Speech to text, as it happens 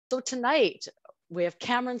So tonight we have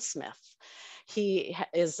Cameron Smith. He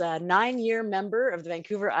is a 9-year member of the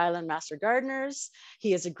Vancouver Island Master Gardeners.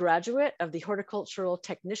 He is a graduate of the Horticultural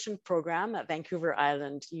Technician Program at Vancouver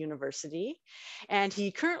Island University. And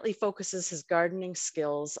he currently focuses his gardening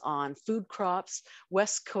skills on food crops,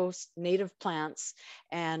 West Coast native plants,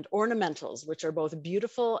 and ornamentals, which are both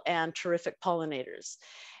beautiful and terrific pollinators.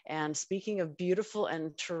 And speaking of beautiful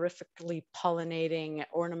and terrifically pollinating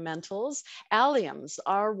ornamentals, alliums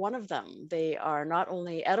are one of them. They are not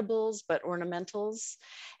only edibles, but ornamentals.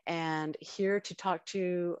 And here to talk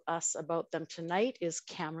to us about them tonight is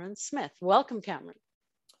Cameron Smith. Welcome, Cameron.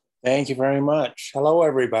 Thank you very much. Hello,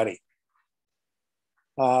 everybody.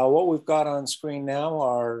 What we've got on screen now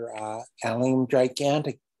are Allium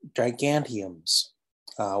giganteums,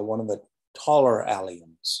 one of the taller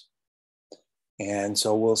alliums. And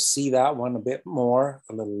so we'll see that one a bit more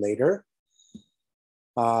a little later.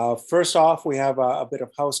 First off, we have a bit of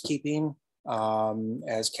housekeeping.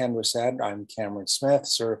 As Kendra said, I'm Cameron Smith,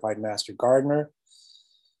 Certified Master Gardener.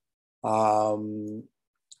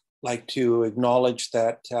 Like to acknowledge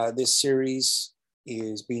that this series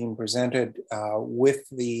is being presented with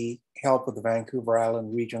the help of the Vancouver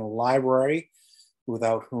Island Regional Library,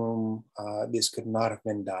 without whom this could not have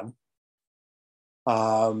been done.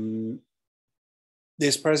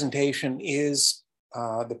 This presentation is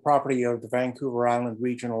the property of the Vancouver Island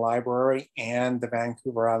Regional Library and the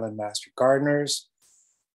Vancouver Island Master Gardeners,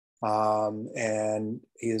 and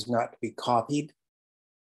is not to be copied.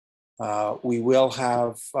 We will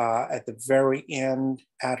have at the very end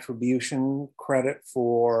attribution credit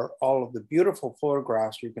for all of the beautiful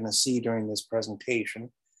photographs you're going to see during this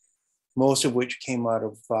presentation, most of which came out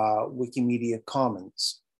of Wikimedia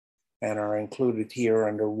Commons and are included here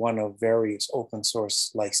under one of various open source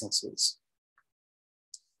licenses.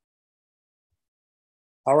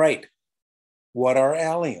 All right, what are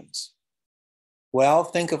alliums? Well,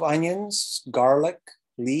 think of onions, garlic,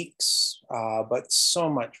 leeks, but so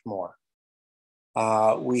much more.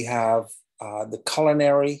 We have the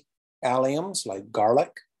culinary alliums like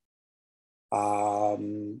garlic,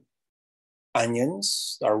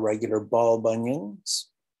 onions, our regular bulb onions,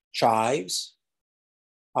 chives.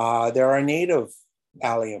 There are native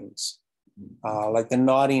alliums, like the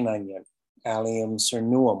nodding onion, Allium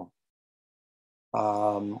cernuum,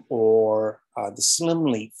 or the slim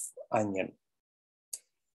leaf onion.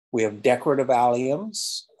 We have decorative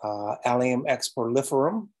alliums, Allium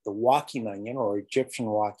expoliferum, the walking onion or Egyptian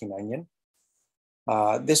walking onion.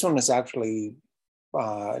 This one is actually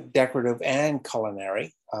decorative and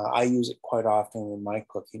culinary. I use it quite often in my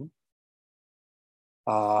cooking.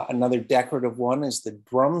 Another decorative one is the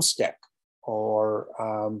drumstick or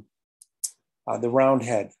the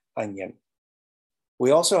roundhead onion. We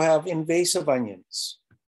also have invasive onions.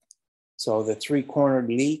 So the three-cornered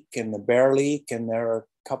leek and the bear leek, and there are a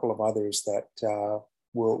couple of others that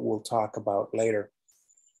we'll talk about later.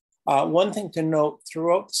 One thing to note,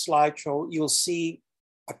 throughout the slideshow, you'll see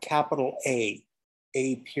a capital A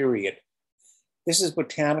period. This is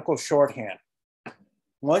botanical shorthand.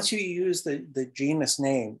 Once you use the genus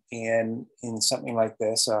name in something like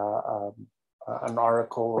this, an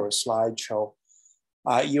article or a slideshow,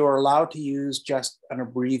 you are allowed to use just an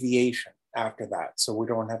abbreviation after that. So we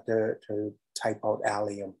don't have to type out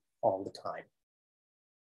allium all the time.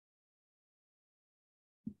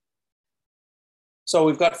 So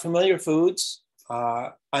we've got familiar foods,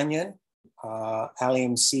 onion,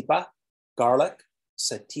 Allium cepa, garlic,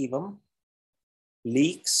 sativum,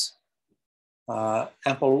 leeks,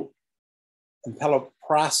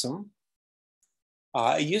 Ampelophrasum.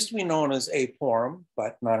 It used to be known as Aporum,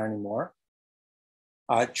 but not anymore.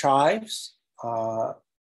 Chives,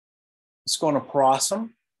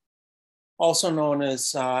 Sconoprosum, also known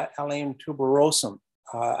as Allium tuberosum.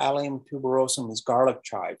 Allium tuberosum is garlic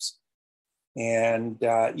chives. And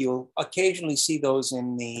you'll occasionally see those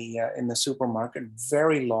in the supermarket,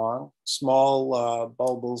 very long, small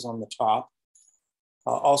bulbils on the top,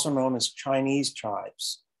 also known as Chinese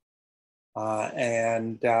chives.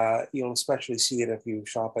 And you'll especially see it if you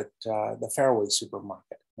shop at the Fairway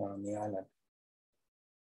supermarket on the island.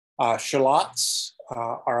 Shallots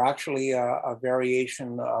are actually a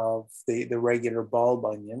variation of the regular bulb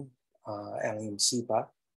onion, Allium cepa.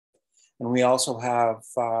 And we also have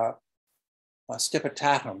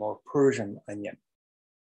stipitatum or Persian onion.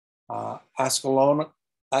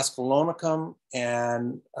 Ascalonicum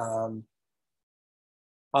and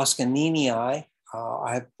Oscanini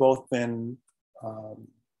have both been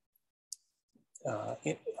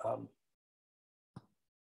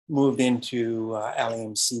moved into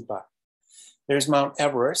Allium cepa. There's Mount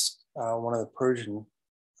Everest, one of the Persian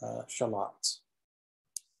shallots.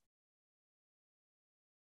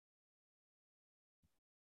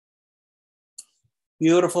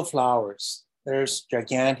 Beautiful flowers. There's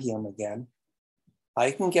gigantium again. I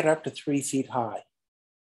can get up to 3 feet high.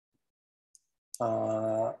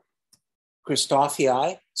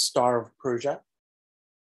 Christophii, star of Persia.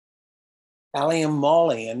 Allium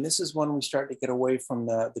molly, and this is when we start to get away from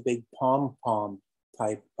the big pom-pom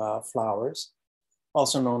type flowers,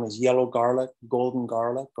 also known as yellow garlic, golden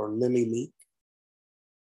garlic, or lily leek.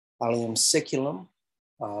 Allium siculum,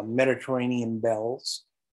 Mediterranean bells.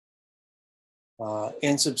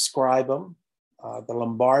 Insubscribum, the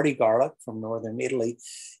Lombardy garlic from northern Italy.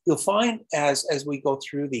 You'll find as we go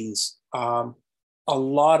through these, a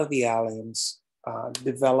lot of the alliums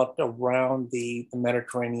developed around the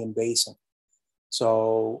Mediterranean basin.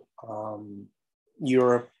 So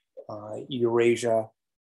Europe, Eurasia,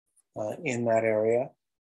 in that area.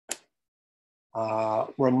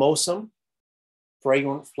 Ramosum,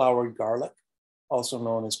 fragrant flowered garlic, also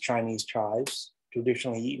known as Chinese chives,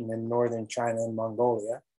 traditionally eaten in northern China and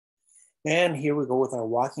Mongolia. And here we go with our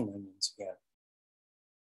walking onions again.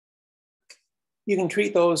 You can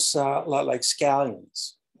treat those like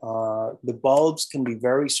scallions. The bulbs can be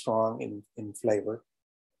very strong in flavor.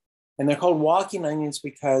 And they're called walking onions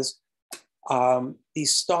because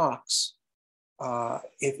these stalks,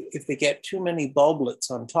 if they get too many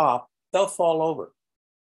bulblets on top, they'll fall over.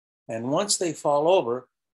 And once they fall over,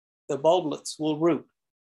 the bulblets will root.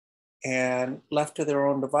 And left to their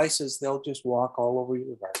own devices, they'll just walk all over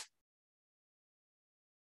your garden.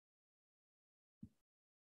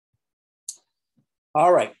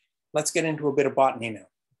 All right, let's get into a bit of botany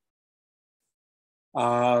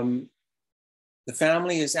now. The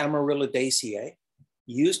family is Amaryllidaceae.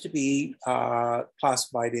 Used to be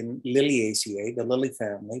classified in Liliaceae, the lily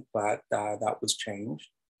family, but that was changed.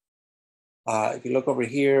 If you look over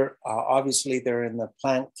here, obviously they're in the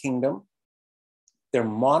plant kingdom. They're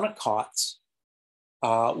monocots,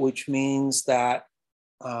 which means that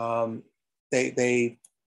they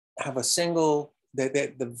have a single,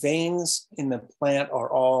 the veins in the plant are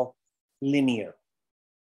all linear.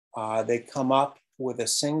 They come up with a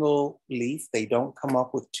single leaf. They don't come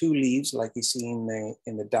up with two leaves like you see in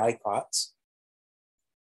the dicots.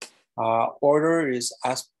 Order is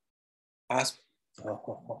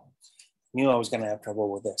knew I was going to have trouble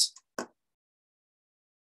with this.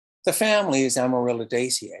 The family is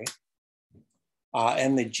Amaryllidaceae,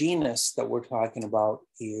 and the genus that we're talking about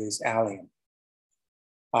is Allium.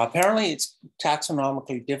 Apparently, it's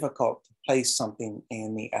taxonomically difficult to place something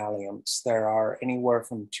in the Alliums. There are anywhere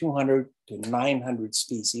from 200 to 900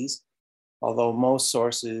 species, although most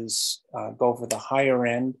sources go for the higher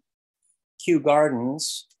end. Kew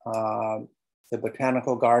Gardens, the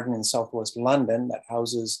botanical garden in southwest London that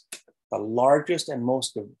houses the largest and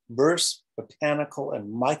most diverse botanical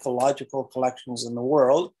and mycological collections in the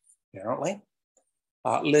world, apparently,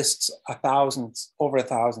 lists over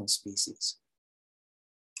 1,000 species.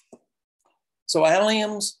 So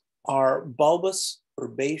alliums are bulbous,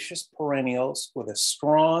 herbaceous perennials with a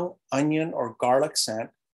strong onion or garlic scent,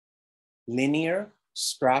 linear,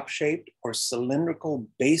 strap-shaped, or cylindrical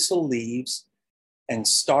basal leaves, and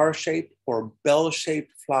star-shaped or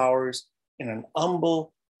bell-shaped flowers in an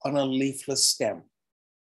umbel on a leafless stem.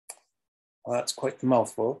 Well, that's quite the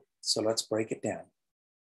mouthful, so let's break it down.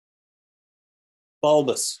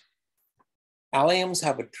 Bulbous. Alliums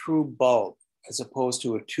have a true bulb as opposed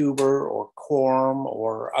to a tuber or corm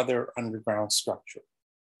or other underground structure.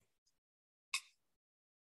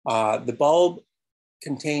 The bulb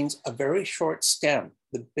contains a very short stem,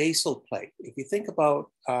 the basal plate. If you think about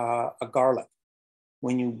a garlic,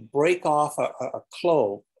 when you break off a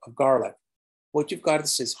clove of garlic, what you've got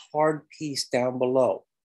is this hard piece down below.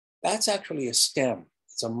 That's actually a stem.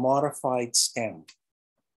 It's a modified stem.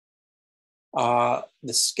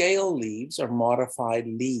 The scale leaves are modified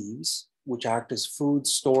leaves, which act as food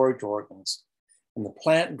storage organs. And the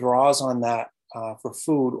plant draws on that for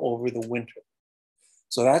food over the winter.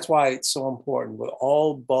 So that's why it's so important with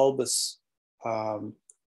all bulbous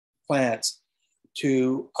plants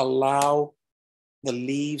to allow the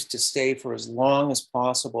leaves to stay for as long as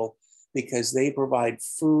possible, because they provide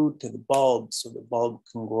food to the bulb so the bulb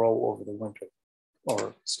can grow over the winter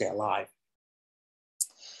or stay alive.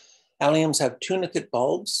 Alliums have tunicate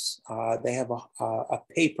bulbs. They have a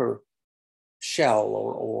paper shell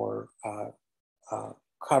or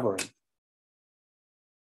covering.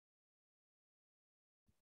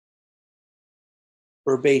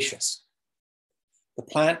 Herbaceous. The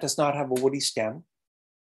plant does not have a woody stem.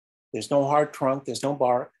 There's no hard trunk, there's no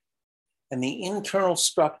bark. And the internal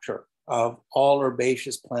structure of all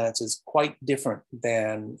herbaceous plants is quite different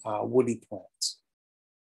than woody plants.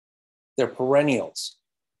 They're perennials.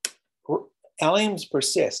 Alliums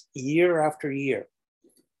persist year after year.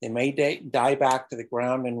 They may die back to the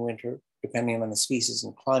ground in winter, depending on the species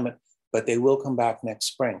and climate, but they will come back next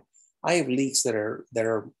spring. I have leeks that are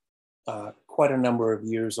quite a number of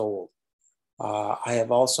years old. I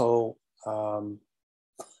have also, I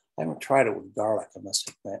haven't tried it with garlic, I must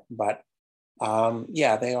admit, but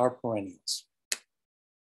yeah, they are perennials.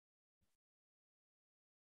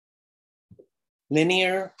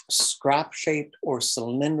 Linear, scrap-shaped, or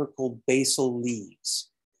cylindrical basal leaves.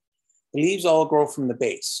 The leaves all grow from the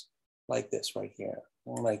base, like this right here,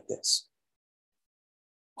 like this.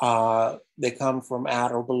 They come from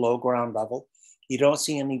at or below ground level. You don't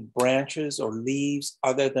see any branches or leaves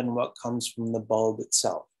other than what comes from the bulb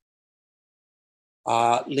itself.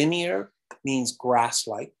 Linear means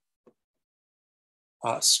grass-like.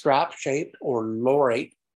 Strap-shaped or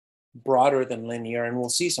lorate, broader than linear, and we'll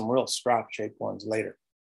see some real strap-shaped ones later.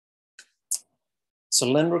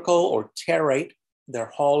 Cylindrical or terrate,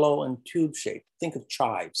 they're hollow and tube-shaped. Think of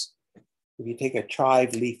chives. If you take a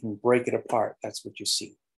chive leaf and break it apart, that's what you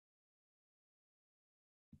see.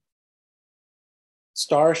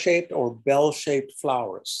 Star-shaped or bell-shaped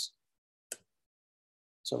flowers.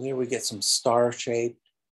 So here we get some star-shaped,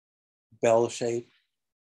 bell-shaped,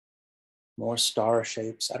 more star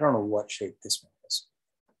shapes. I don't know what shape this one is.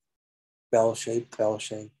 Bell-shaped,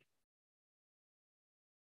 bell-shaped.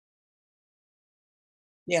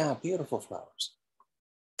 Yeah, beautiful flowers.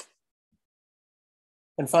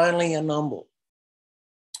 And finally, an umbel.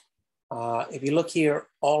 If you look here,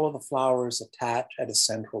 all of the flowers attach at a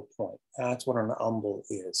central point. That's what an umbel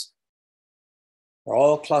is. They're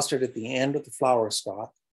all clustered at the end of the flower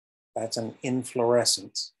stalk. That's an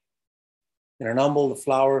inflorescence. In an umbel, the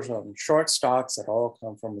flowers are on short stalks that all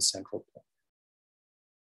come from a central point.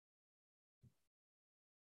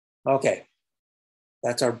 Okay,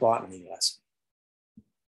 that's our botany lesson.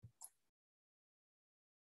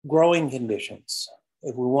 Growing conditions.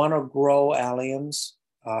 If we want to grow alliums,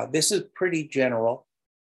 this is pretty general.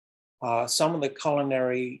 Some of the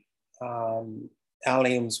culinary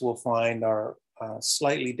alliums we'll find are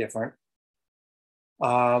slightly different.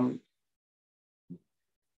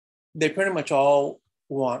 They pretty much all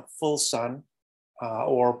want full sun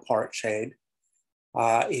or part shade.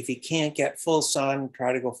 If you can't get full sun,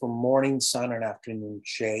 try to go for morning sun and afternoon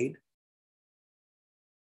shade.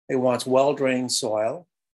 It wants well-drained soil,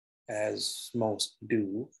 as most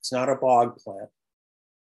do. It's not a bog plant.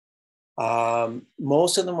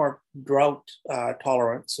 Most of them are drought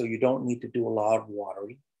tolerant, so you don't need to do a lot of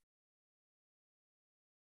watering.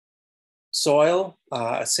 Soil,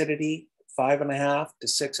 acidity, 5.5 to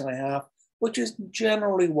 6.5, which is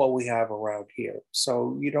generally what we have around here.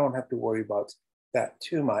 So you don't have to worry about that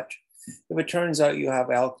too much. If it turns out you have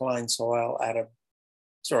alkaline soil, if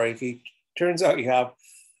it turns out you have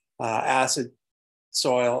acid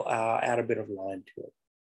soil, add a bit of lime to it.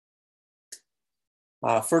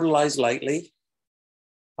 Fertilize lightly.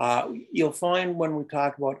 You'll find when we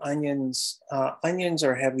talk about onions, onions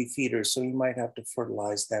are heavy feeders, so you might have to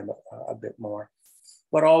fertilize them a bit more,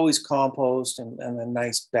 but always compost and a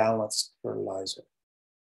nice balanced fertilizer.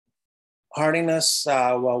 Hardiness,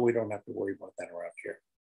 well, we don't have to worry about that around here.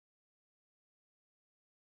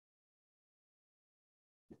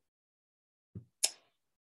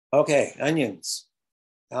 Okay, onions,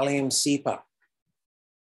 Allium cepa.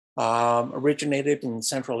 Originated in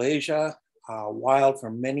Central Asia, wild for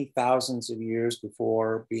many thousands of years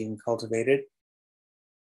before being cultivated.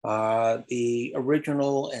 The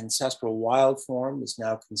original ancestral wild form is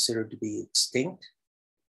now considered to be extinct.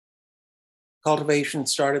 Cultivation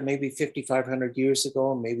started maybe 5,500 years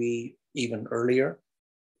ago, maybe even earlier.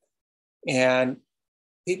 And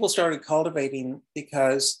people started cultivating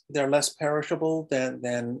because they're less perishable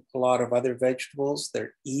than a lot of other vegetables.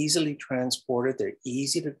 They're easily transported, they're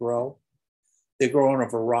easy to grow. They grow in a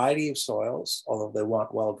variety of soils, although they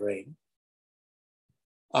want well drained.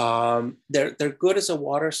 They're good as a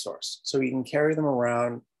water source, so you can carry them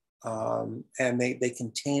around, and they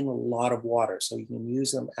contain a lot of water, so you can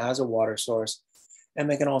use them as a water source, and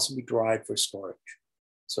they can also be dried for storage.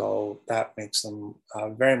 So that makes them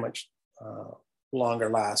very much longer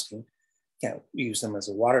lasting. Can't use them as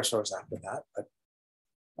a water source after that, but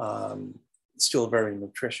still very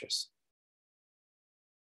nutritious.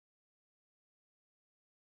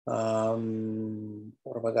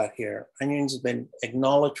 What have I got here? Onions have been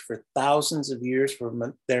acknowledged for thousands of years for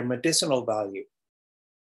their medicinal value.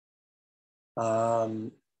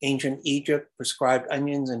 Ancient Egypt prescribed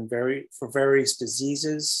onions for various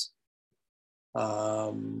diseases.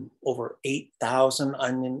 Over 8,000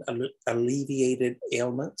 onion alleviated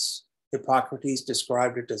ailments. Hippocrates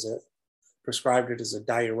prescribed it as a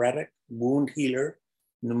diuretic, wound healer,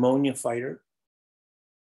 pneumonia fighter.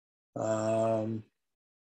 Oh,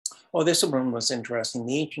 this one was interesting.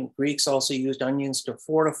 The ancient Greeks also used onions to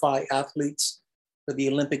fortify athletes for the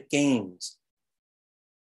Olympic Games.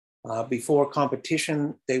 Before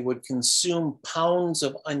competition, they would consume pounds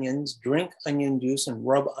of onions, drink onion juice, and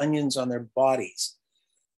rub onions on their bodies.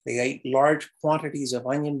 They ate large quantities of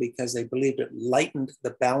onion because they believed it lightened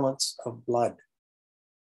the balance of blood.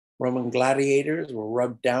 Roman gladiators were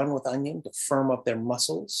rubbed down with onion to firm up their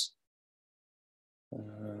muscles.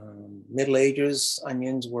 Middle Ages,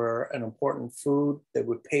 onions were an important food.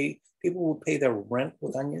 People would pay their rent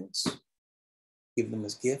with onions, give them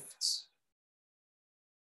as gifts.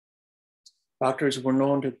 Doctors were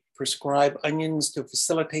known to prescribe onions to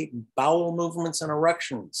facilitate bowel movements and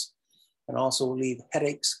erections, and also relieve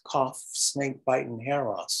headaches, cough, snake bite, and hair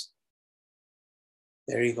loss.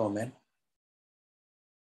 There you go, man.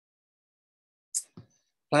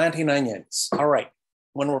 Planting onions. All right,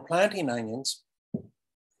 when we're planting onions,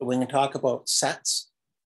 we can talk about sets,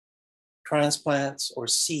 transplants, or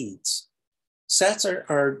seeds. Sets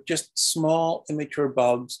are just small immature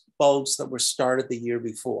bulbs that were started the year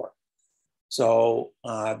before. So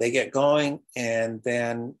they get going, and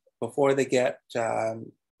then before they get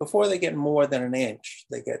more than an inch,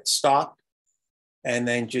 they get stopped and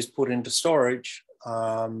then just put into storage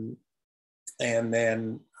and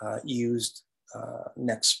then used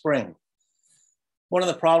next spring. One of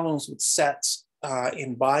the problems with sets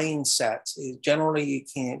in buying sets is generally you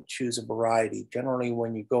can't choose a variety. Generally,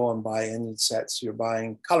 when you go and buy onion sets, you're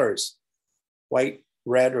buying colors, white,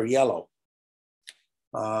 red, or yellow.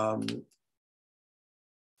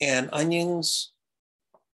 And onions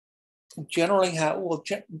generally have,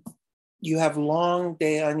 you have long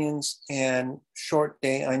day onions and short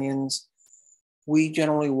day onions. We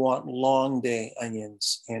generally want long day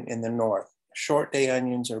onions in the north. Short day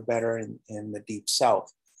onions are better in the deep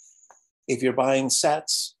south. If you're buying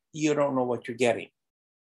sets, you don't know what you're getting.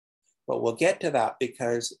 But we'll get to that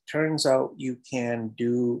because it turns out you can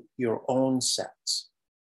do your own sets.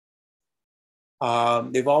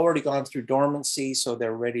 They've already gone through dormancy, so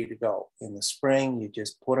they're ready to go. In the spring, you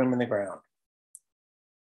just put them in the ground.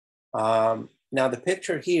 Now the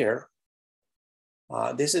picture here,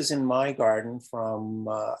 this is in my garden from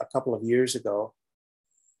a couple of years ago.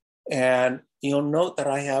 And you'll note that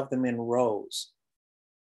I have them in rows.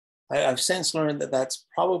 I've since learned that that's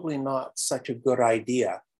probably not such a good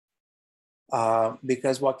idea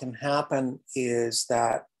because what can happen is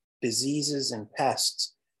that diseases and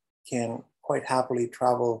pests can quite happily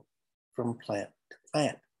travel from plant to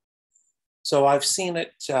plant. So I've seen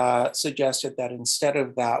it suggested that instead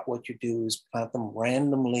of that, what you do is plant them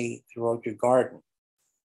randomly throughout your garden.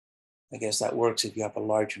 I guess that works if you have a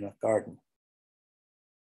large enough garden.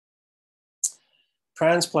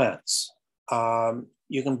 Transplants.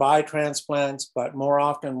 You can buy transplants, but more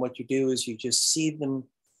often what you do is you just seed them.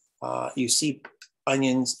 You seed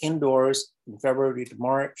onions indoors in February to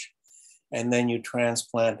March, and then you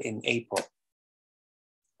transplant in April.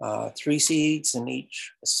 3 seeds in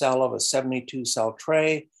each cell of a 72 cell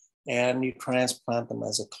tray, and you transplant them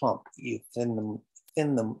as a clump. You thin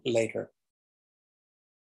them later.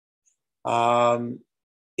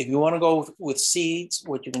 If you want to go with seeds,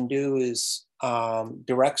 what you can do is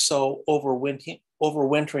direct sow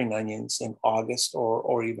overwintering onions in August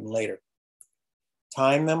or even later.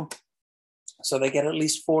 Time them so they get at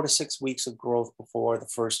least 4 to 6 weeks of growth before the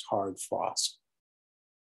first hard frost.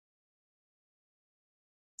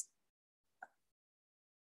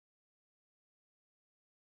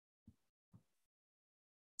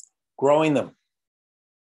 Growing them.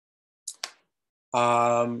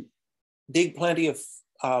 Dig plenty of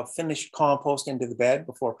finished compost into the bed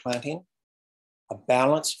before planting. A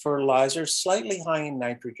balanced fertilizer, slightly high in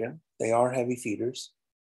nitrogen. They are heavy feeders.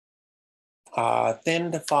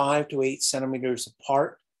 Thin to 5 to 8 centimeters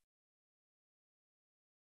apart.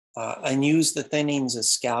 And use the thinnings as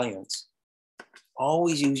scallions.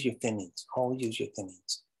 Always use your thinnings. Always use your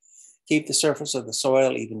thinnings. Keep the surface of the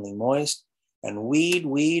soil evenly moist. And weed,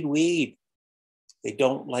 weed, weed. They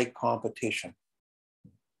don't like competition.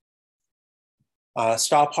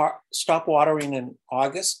 Stop watering in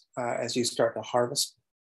August as you start to harvest.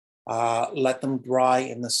 Let them dry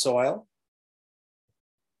in the soil.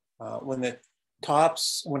 When half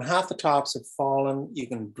the tops have fallen, you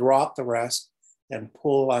can drop the rest and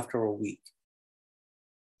pull after a week.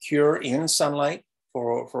 Cure in sunlight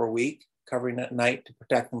for a week, covering at night to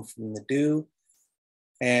protect them from the dew.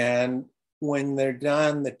 And when they're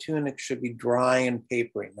done, the tunic should be dry and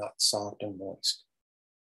papery, not soft and moist.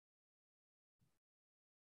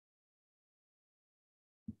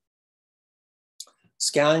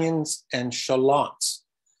 Scallions and shallots.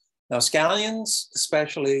 Now, scallions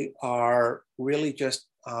especially are really just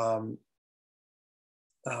some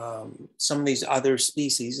of these other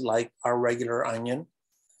species like our regular onion,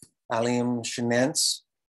 Allium chinense,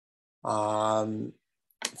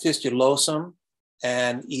 fistulosum,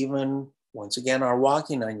 and even, once again, our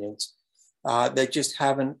walking onions that just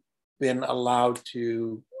haven't been allowed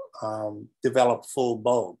to develop full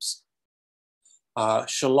bulbs.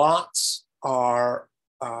 Shallots are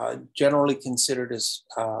generally considered as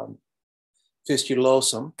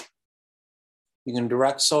fistulosum. You can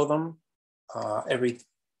direct sow them every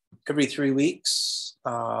 3 weeks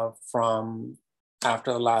from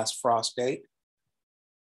after the last frost date.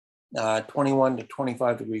 21 to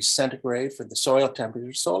 25 degrees centigrade for the soil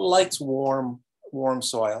temperature. So it likes warm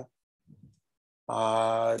soil.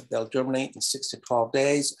 They'll germinate in 6 to 12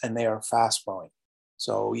 days, and they are fast growing.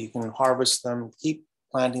 So you can harvest them, keep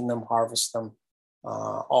planting them, harvest them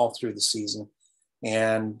all through the season.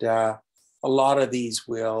 And a lot of these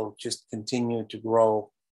will just continue to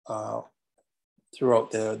grow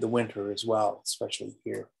throughout the winter as well, especially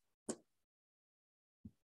here.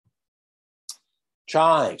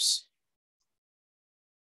 Chives,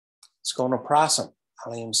 Sconoprasum,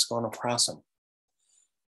 Allium sconoprasum.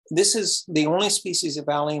 This is the only species of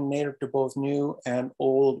allium native to both new and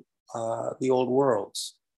old, the old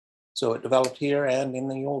worlds. So it developed here and in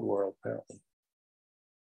the old world, apparently.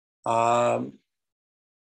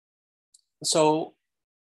 So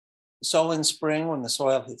in spring when the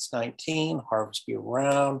soil hits 19, harvest year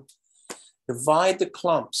round. Divide the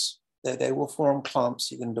clumps. They will form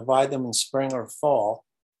clumps. You can divide them in spring or fall.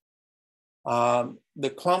 The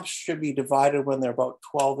clumps should be divided when they're about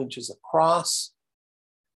 12 inches across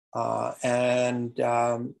and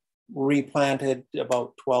replanted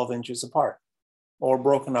about 12 inches apart, or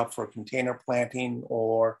broken up for container planting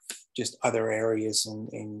or just other areas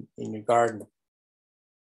in your garden.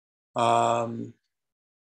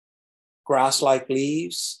 Grass-like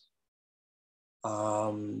leaves.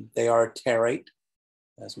 They are terete,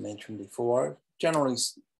 as mentioned before. Generally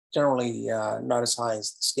not as high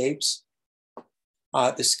as the scapes.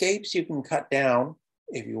 The scapes you can cut down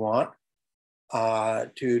if you want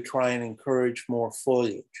to try and encourage more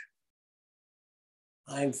foliage.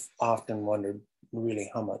 I've often wondered really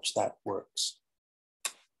how much that works.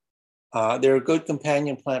 They're a good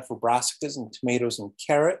companion plant for brassicas and tomatoes and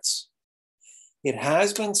carrots. It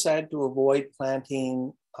has been said to avoid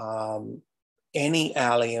planting any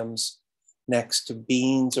alliums next to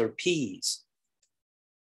beans or peas.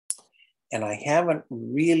 And I haven't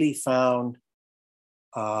really found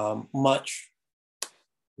much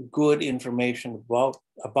good information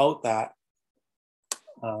about that.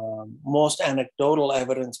 Most anecdotal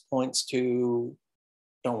evidence points to,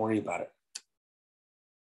 don't worry about it.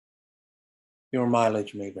 Your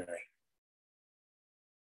mileage may vary.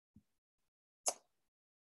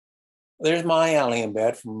 There's my allium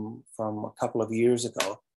bed from a couple of years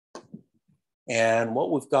ago. And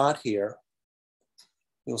what we've got here,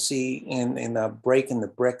 you'll see in the break in the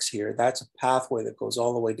bricks here, that's a pathway that goes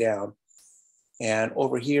all the way down. And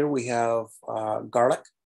over here we have garlic.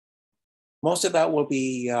 Most of that will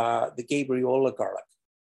be the Gabriola garlic.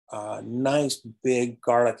 Nice big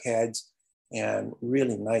garlic heads and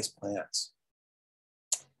really nice plants.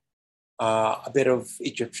 A bit of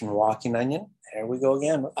Egyptian walking onion. There we go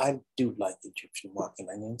again. I do like Egyptian walking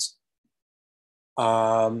onions.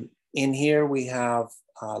 In here we have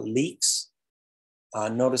leeks.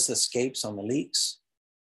 Notice the scapes on the leeks.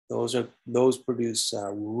 Those produce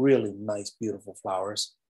really nice, beautiful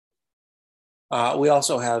flowers. We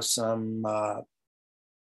also have some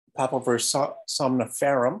Papaver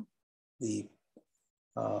somniferum, the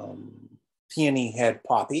peony head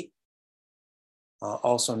poppy,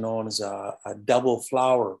 also known as a double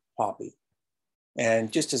flower poppy.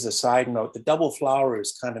 And just as a side note, the double flower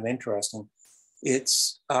is kind of interesting.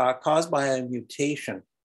 It's caused by a mutation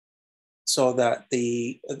so that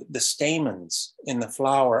the stamens in the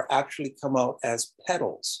flower actually come out as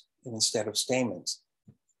petals instead of stamens.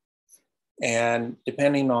 And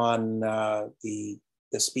depending on the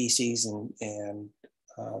species and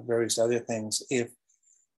various other things, if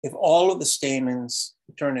all of the stamens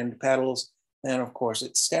turn into petals, then of course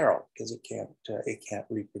it's sterile because it can't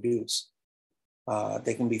reproduce.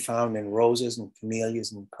 They can be found in roses and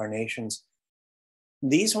camellias and carnations.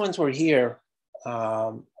 These ones were here,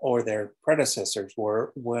 or their predecessors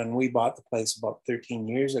were, when we bought the place about 13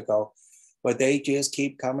 years ago, but they just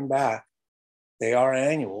keep coming back. They are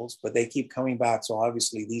annuals, but they keep coming back. So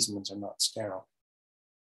obviously these ones are not sterile.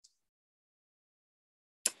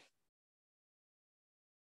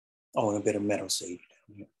 Oh, and a bit of meadow sage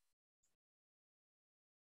down here.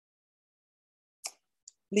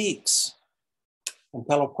 Leeks and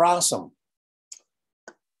peloprosum,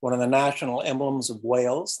 one of the national emblems of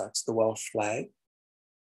Wales. That's the Welsh flag.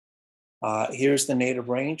 Here's the native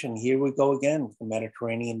range, and here we go again with the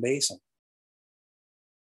Mediterranean basin.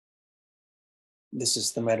 This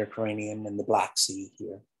is the Mediterranean and the Black Sea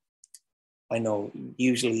here. I know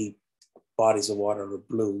usually bodies of water are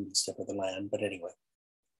blue instead of the land, but anyway.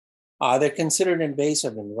 They're considered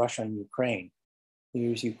invasive in Russia and Ukraine.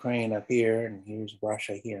 Here's Ukraine up here, and here's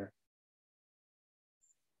Russia here.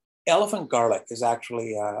 Elephant garlic is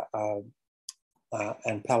actually and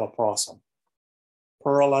peloprosum.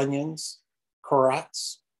 Pearl onions,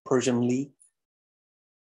 carrots, Persian leek.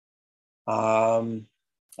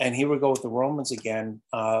 And here we go with the Romans again.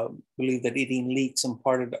 Believe that eating leeks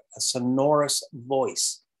imparted a sonorous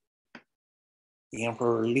voice. The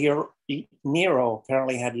Emperor Nero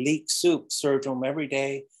apparently had leek soup served to him every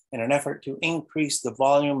day in an effort to increase the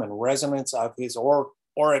volume and resonance of his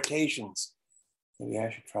orations. Maybe I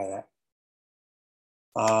should try that.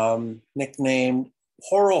 Nicknamed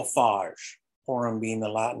porophage, porum being the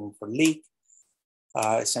Latin for leek,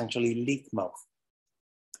 essentially leek mouth.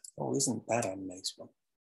 Oh, isn't that a nice one?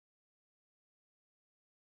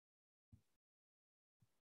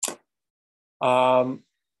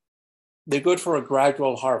 They're good for a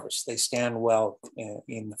gradual harvest. They stand well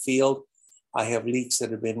in the field. I have leeks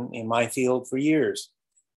that have been in my field for years.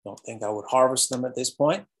 Don't think I would harvest them at this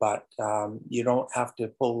point, but you don't have to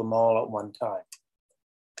pull them all at one time.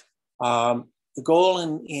 The goal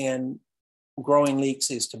in growing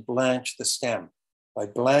leeks is to blanch the stem. By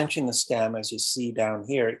blanching the stem, as you see down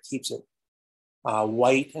here, it keeps it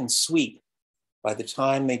white and sweet. By the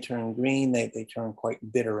time they turn green, they turn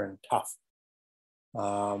quite bitter and tough,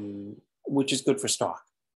 which is good for stock.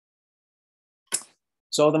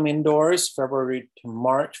 Sow them indoors, February to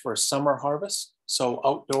March for a summer harvest. Sow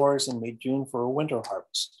outdoors in mid-June for a winter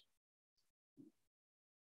harvest.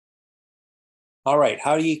 All right,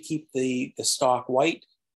 how do you keep the stalk white?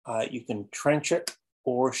 You can trench it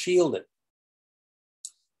or shield it.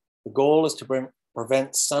 The goal is to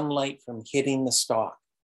prevent sunlight from hitting the stalk.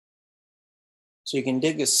 So you can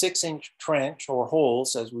dig a 6-inch trench or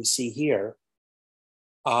holes, as we see here,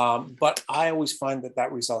 but I always find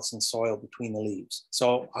that results in soil between the leaves.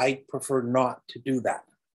 So I prefer not to do that.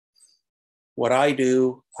 What I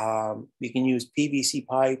do, you can use PVC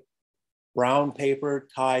pipe, brown paper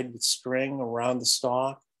tied with string around the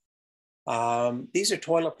stalk. These are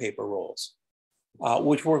toilet paper rolls,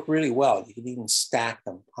 which work really well. You can even stack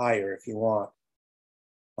them higher if you want.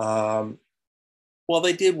 Well,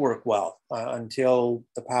 they did work well until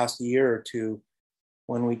the past year or two,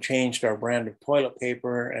 when we changed our brand of toilet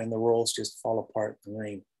paper and the rolls just fall apart in the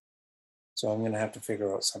rain. So I'm going to have to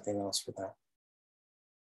figure out something else for that.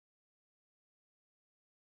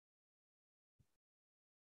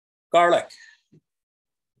 Garlic.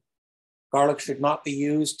 Garlic should not be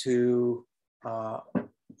used to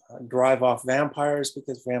drive off vampires,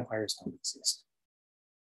 because vampires don't exist.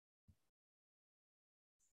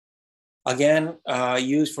 Again,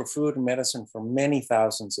 used for food and medicine for many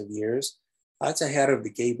thousands of years. That's ahead of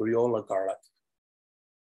the Gabriola garlic.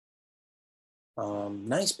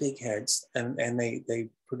 Nice big heads, and they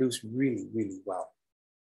produce really, really well.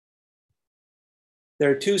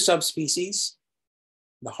 There are two subspecies,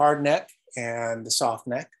 the hard neck and the soft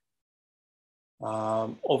neck.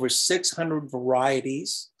 Over 600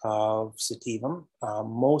 varieties of sativum,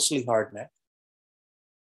 mostly hard neck.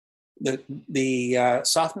 The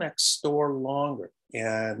soft necks store longer,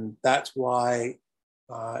 and that's why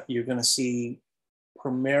you're going to see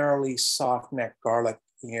primarily soft neck garlic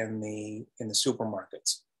in the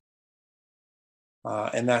supermarkets,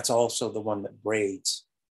 and that's also the one that braids.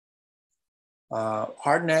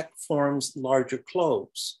 Hard neck forms larger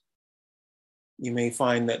cloves. You may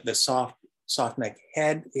find that the soft neck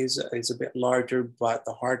head is a bit larger, but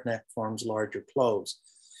the hard neck forms larger cloves.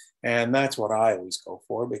 And that's what I always go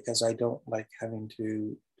for, because I don't like having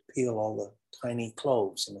to peel all the tiny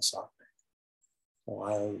cloves in a soft neck. So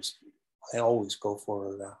I always go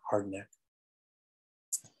for the hard neck.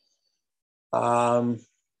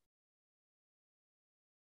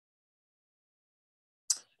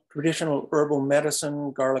 Traditional herbal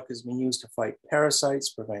medicine, garlic has been used to fight parasites,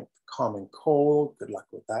 prevent common cold. Good luck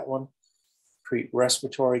with that one. Treat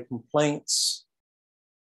respiratory complaints.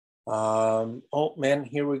 Oh man,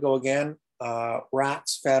 here we go again.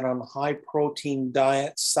 Rats fed on high protein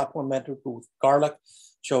diets supplemented with garlic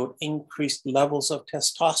showed increased levels of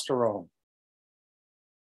testosterone.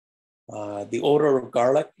 The odor of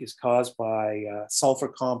garlic is caused by sulfur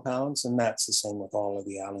compounds, and that's the same with all of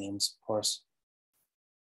the alliums, of course.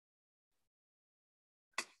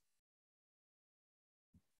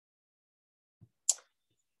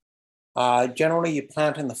 Generally, you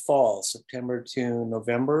plant in the fall, September to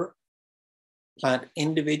November. Plant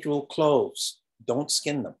individual cloves. Don't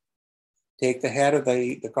skin them. Take the head of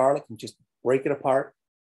the garlic and just break it apart.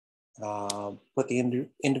 Put the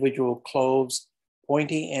individual cloves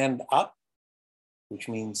pointy end up, which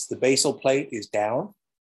means the basal plate is down.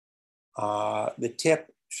 The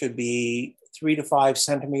tip should be 3 to 5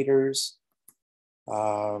 centimeters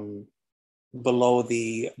below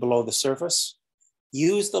the surface.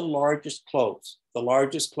 Use the largest cloves. The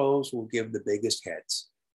largest cloves will give the biggest heads.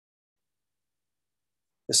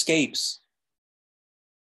 The scapes,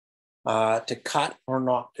 to cut or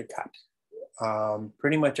not to cut.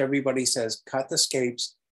 Pretty much everybody says cut the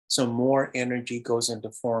scapes so more energy goes into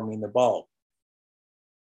forming the bulb.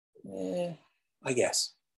 I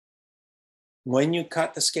guess. When you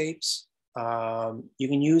cut the scapes, you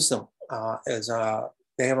can use them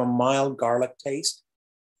they have a mild garlic taste,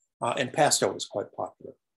 and pesto is quite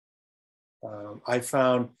popular. I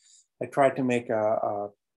tried to make a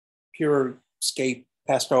pure scape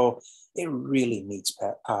pesto. It really needs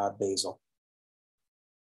basil.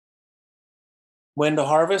 When to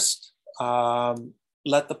harvest,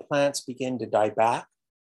 let the plants begin to die back.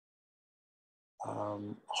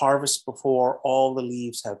 Harvest before all the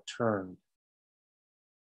leaves have turned.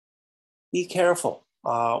 Be careful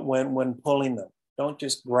when pulling them. Don't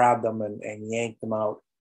just grab them and yank them out.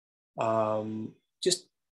 Just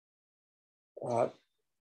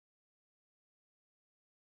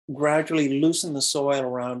gradually loosen the soil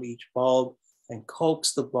around each bulb and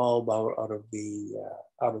coax the bulb out of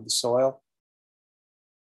the soil.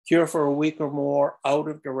 Cure for a week or more out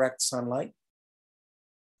of direct sunlight.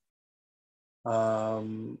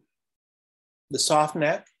 The soft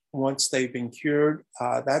neck, once they've been cured,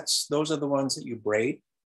 those are the ones that you braid.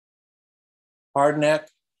 Hard neck,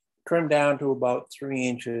 trim down to about 3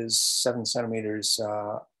 inches, 7 centimeters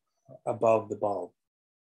above the bulb.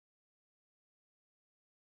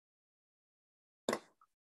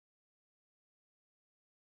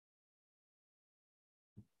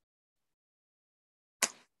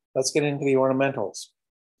 Let's get into the ornamentals.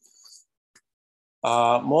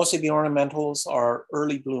 Most of the ornamentals are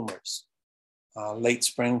early bloomers, late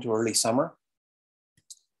spring to early summer.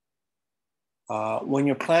 When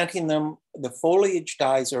you're planting them, the foliage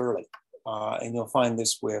dies early, and you'll find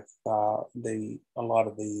this with a lot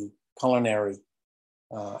of the culinary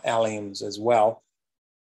alliums as well,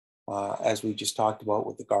 as we just talked about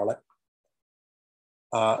with the garlic.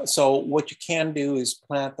 So what you can do is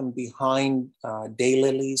plant them behind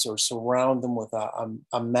daylilies or surround them with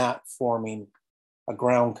a mat forming a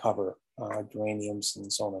ground cover, geraniums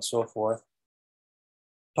and so on and so forth.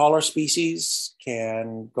 Taller species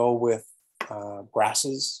can go with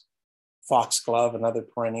grasses, foxglove, and other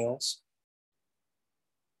perennials.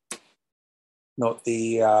 Note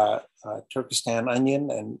the Turkestan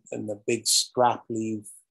onion and the big strap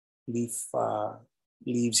leaves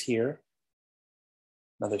here.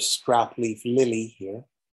 Another strap leaf lily here.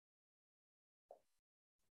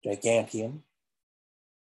 Giganteum.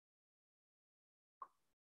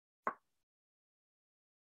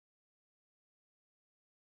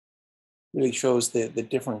 Really shows the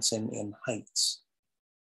difference in heights.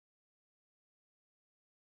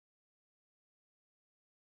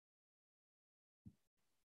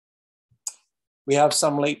 We have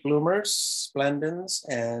some late bloomers, splendens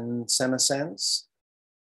and senescens.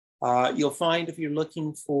 You'll find if you're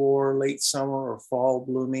looking for late summer or fall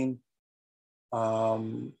blooming,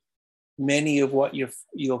 many of what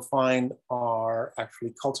you'll find are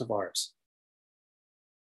actually cultivars.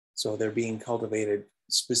 So they're being cultivated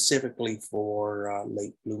specifically for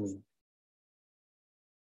late blooming.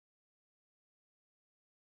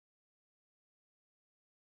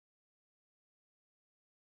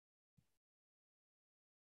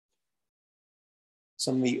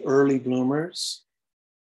 Some of the early bloomers.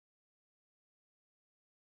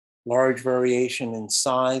 Large variation in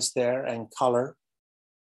size there and color.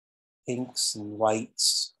 Pinks and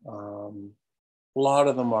whites. A lot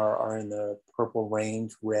of them are in the purple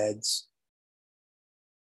range, reds.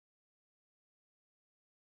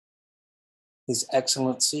 His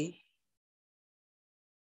Excellency,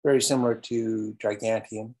 very similar to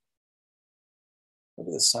Giganteum. Look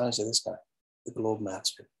at the size of this guy, the Globe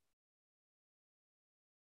Master.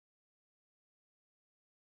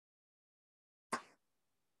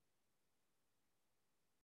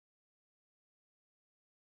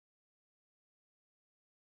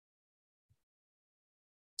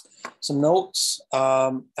 Some notes,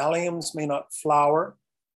 alliums may not flower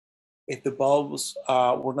if the bulbs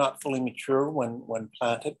were not fully mature when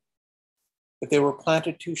planted. If they were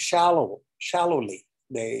planted too shallowly,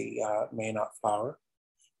 they may not flower.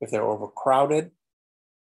 if they're overcrowded,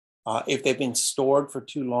 if they've been stored for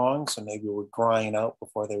too long, so maybe we're drying out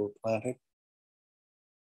before they were planted.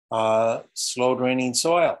 Slow draining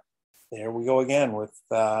soil. There we go again with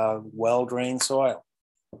well-drained soil,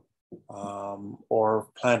 or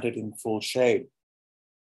planted in full shade.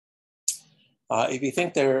 If you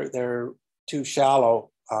think they're too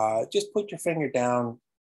shallow, just put your finger down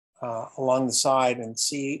along the side and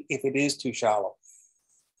see if it is too shallow.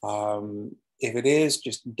 If it is,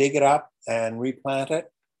 just dig it up and replant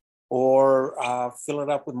it, or fill it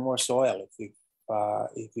up with more soil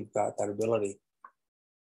if you've got that ability.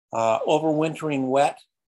 Overwintering wet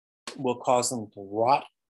will cause them to rot.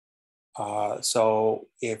 So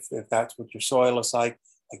if that's what your soil is like,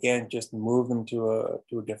 again, just move them to a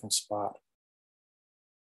different spot.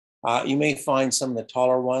 You may find some of the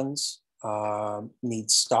taller ones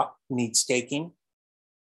need staking.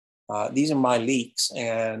 These are my leeks,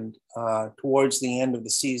 and towards the end of the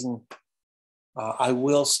season, I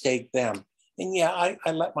will stake them. And yeah,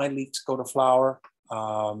 I let my leeks go to flower.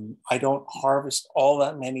 I don't harvest all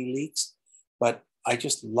that many leeks, but I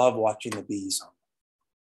just love watching the bees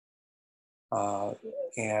on them.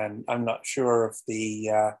 And I'm not sure if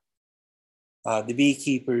the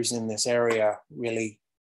beekeepers in this area really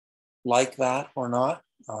like that or not,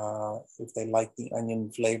 if they like the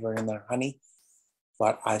onion flavor in their honey,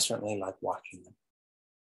 but I certainly like watching them.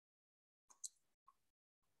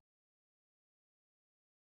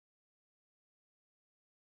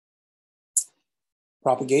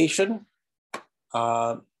 Propagation.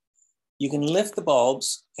 You can lift the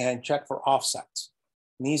bulbs and check for offsets.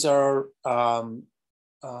 And these are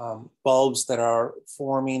bulbs that are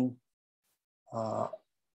forming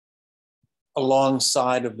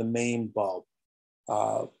alongside of the main bulb.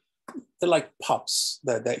 They're like pups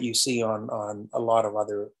that you see on a lot of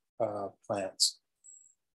other plants.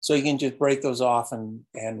 So you can just break those off and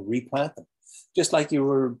replant them, just like we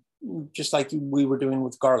were doing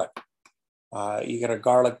with garlic. You get a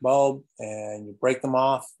garlic bulb and you break them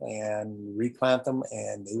off and replant them,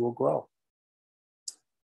 and they will grow.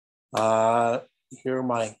 Here are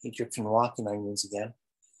my Egyptian walking onions again.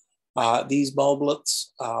 These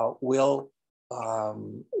bulblets will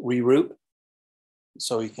reroot,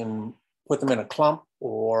 so you can put them in a clump,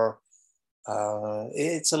 or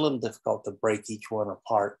it's a little difficult to break each one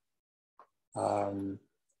apart.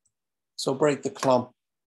 So break the clump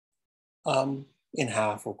in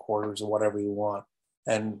half or quarters or whatever you want,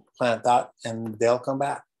 and plant that, and they'll come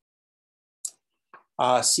back.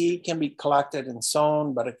 Seed can be collected and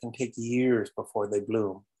sown, but it can take years before they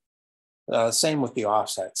bloom. Same with the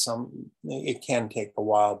offsets. It can take a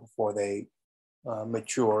while before they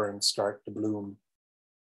mature and start to bloom.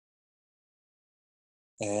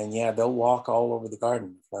 And yeah, they'll walk all over the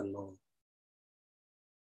garden, let alone.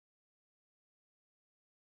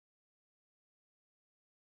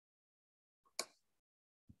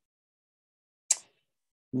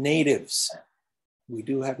 Natives. We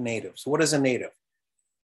do have natives. What is a native?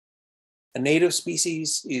 A native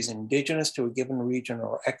species is indigenous to a given region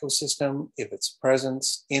or ecosystem if its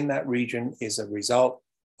presence in that region is a result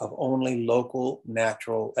of only local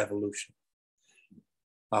natural evolution.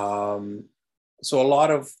 So a lot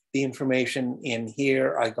of the information in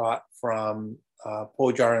here I got from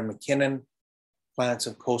Pojar and McKinnon, Plants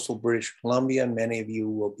of Coastal British Columbia. Many of you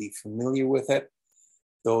will be familiar with it.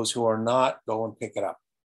 Those who are not, go and pick it up.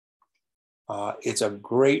 It's a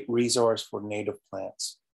great resource for native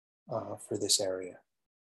plants for this area.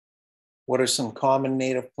 What are some common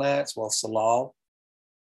native plants? Well, salal,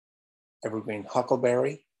 evergreen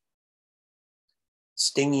huckleberry,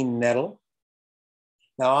 stinging nettle.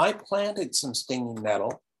 Now, I planted some stinging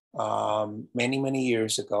nettle many, many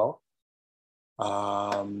years ago.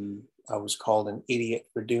 I was called an idiot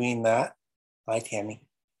for doing that. Hi, Tammy.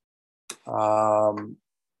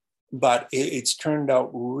 But it's turned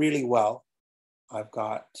out really well. I've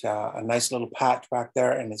got a nice little patch back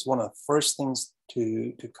there, and it's one of the first things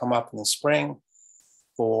to come up in the spring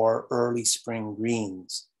for early spring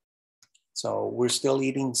greens. So we're still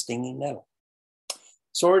eating stinging nettle.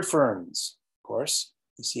 Sword ferns, of course.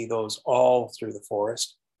 You see those all through the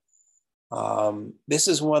forest. This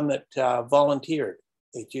is one that volunteered.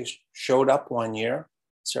 It just showed up one year,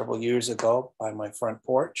 several years ago, by my front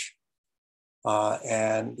porch,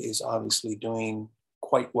 and is obviously doing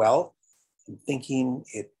quite well. I'm thinking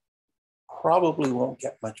it probably won't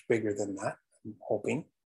get much bigger than that, I'm hoping.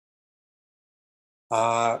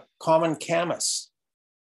 Common camas.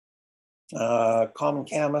 Common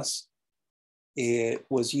camas, it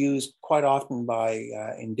was used quite often by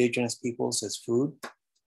indigenous peoples as food.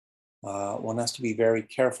 One has to be very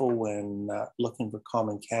careful when looking for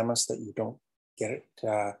common camas that you don't get it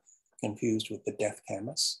confused with the death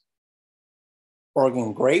camas.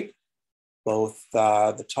 Oregon grape, both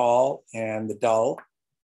the tall and the dull.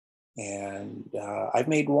 And I've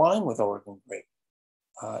made wine with Oregon grape.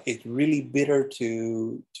 It's really bitter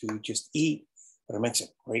to just eat, but it makes a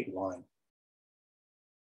great wine.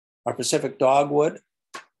 Our Pacific dogwood,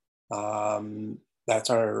 that's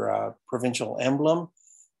our provincial emblem.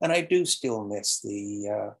 And I do still miss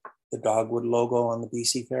the dogwood logo on the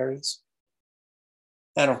BC ferries.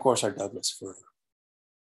 And of course, our Douglas fir.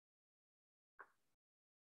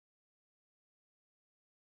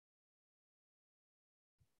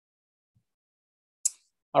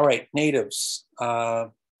 All right, natives.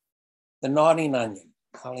 The nodding onion,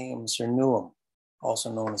 Alliums cernuum,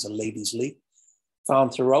 also known as a lady's leek,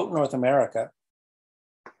 found throughout North America.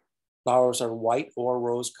 Flowers are white or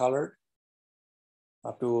rose colored,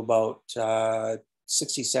 up to about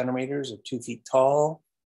 60 centimeters or 2 feet tall.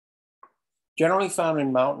 Generally found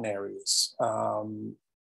in mountain areas,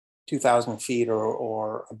 2,000 feet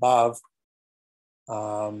or above.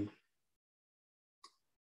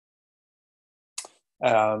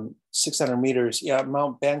 600 meters, yeah,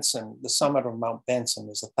 Mount Benson, the summit of Mount Benson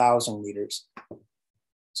is 1,000 meters.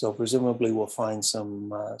 So presumably we'll find some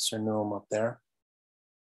cernuum up there.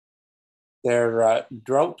 They're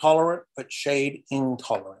drought tolerant, but shade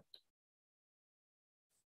intolerant.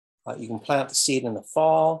 You can plant the seed in the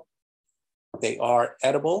fall. They are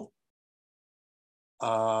edible.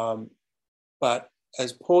 But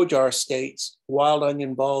as Pojar states, wild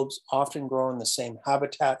onion bulbs often grow in the same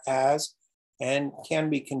habitat as and can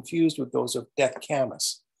be confused with those of death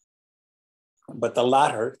camas. But the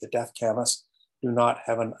latter, the death camas, do not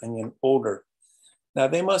have an onion odor. Now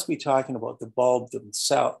they must be talking about the bulb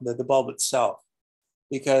themselves, the bulb itself,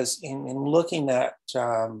 because in looking at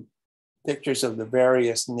pictures of the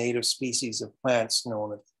various native species of plants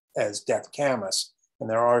known as death camas, and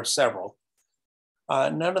there are several,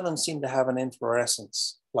 none of them seem to have an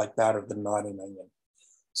inflorescence like that of the nodding onion.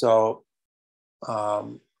 So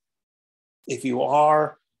if you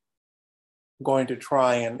are going to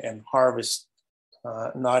try and harvest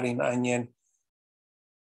nodding onion,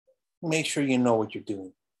 make sure you know what you're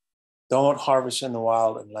doing. Don't harvest in the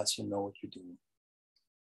wild unless you know what you're doing.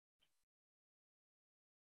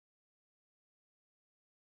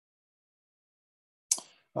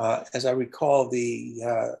 As I recall,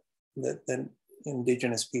 the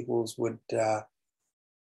indigenous peoples would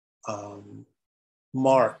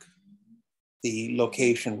mark the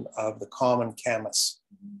location of the common camas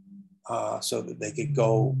so that they could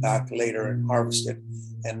go back later and harvest it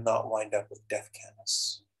and not wind up with death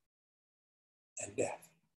camas and death.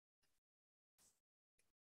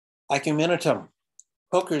 Acuminatum,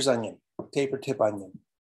 hooker's onion, taper tip onion.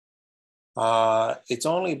 It's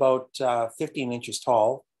only about 15 inches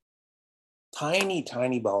tall, tiny,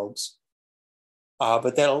 tiny bulbs,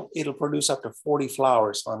 but it'll produce up to 40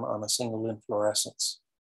 flowers on a single inflorescence.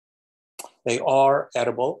 They are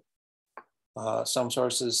edible. Some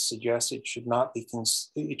sources suggest it should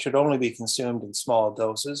only be consumed in small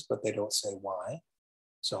doses, but they don't say why.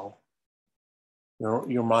 So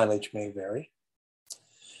your mileage may vary.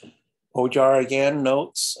 Pojar again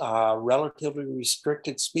notes relatively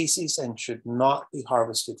restricted species and should not be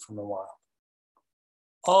harvested from the wild.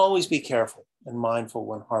 Always be careful and mindful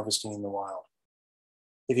when harvesting in the wild.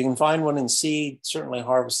 If you can find one in seed, certainly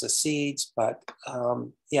harvest the seeds, but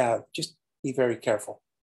yeah, just be very careful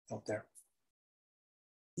out there.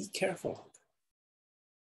 Be careful.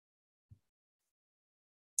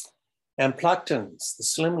 And Amplactons, the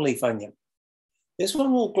slim leaf onion. This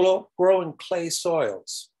one will grow in clay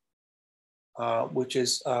soils, which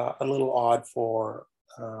is a little odd for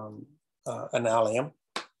an allium.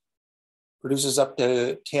 Produces up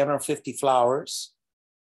to 10 or 50 flowers.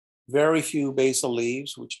 Very few basal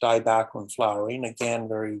leaves, which die back when flowering. Again,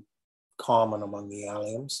 very common among the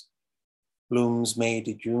alliums. Blooms May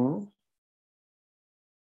to June.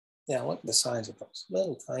 Yeah, look at the size of those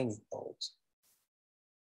little tiny bulbs.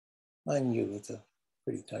 Mind you, it's a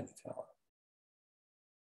pretty tiny flower.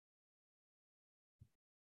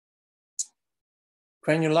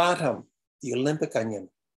 Crenulatum, the Olympic onion.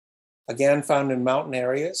 Again, found in mountain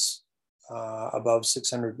areas above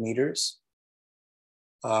 600 meters.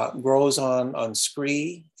 Grows on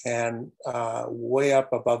scree and way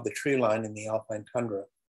up above the tree line in the alpine tundra.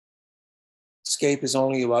 Scape is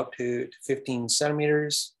only about to 15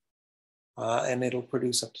 centimeters, and it'll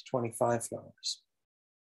produce up to 25 flowers.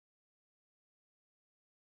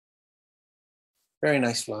 Very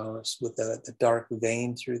nice flowers with the dark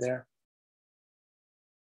vein through there.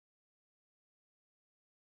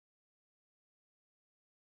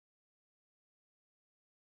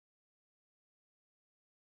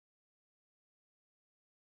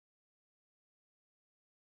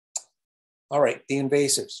 All right, the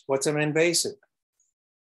invasives. What's an invasive?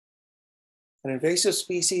 An invasive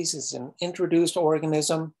species is an introduced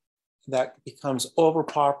organism that becomes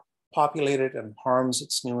overpopulated and harms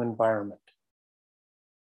its new environment.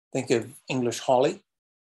 Think of English holly,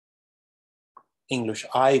 English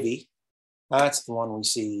ivy. That's the one we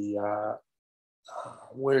see,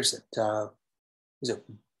 where is it? Is it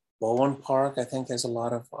Bowen Park? I think there's a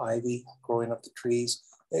lot of ivy growing up the trees,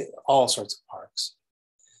 all sorts of parks.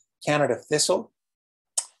 Canada thistle.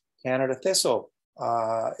 Canada thistle.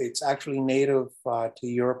 It's actually native to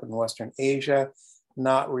Europe and Western Asia,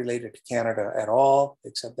 not related to Canada at all,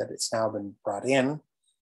 except that it's now been brought in.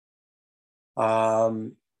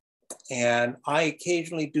 And I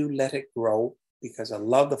occasionally do let it grow because I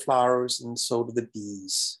love the flowers and so do the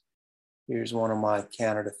bees. Here's one of my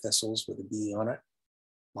Canada thistles with a bee on it.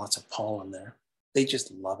 Lots of pollen there. They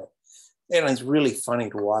just love it. And it's really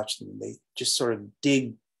funny to watch them. They just sort of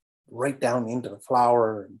dig right down into the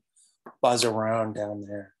flower and buzz around down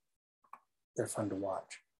there. They're fun to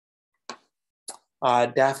watch.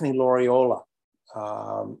 Daphne laureola.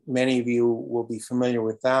 Many of you will be familiar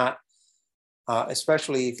with that,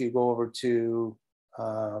 especially if you go over to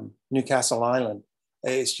Newcastle Island.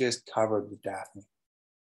 It's just covered with Daphne.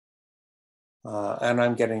 And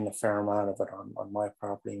I'm getting a fair amount of it on my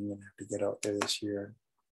property. I'm gonna have to get out there this year and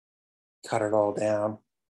cut it all down.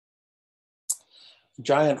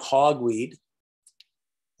 Giant hogweed.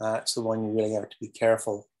 That's the one you really have to be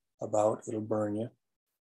careful about. It'll burn you.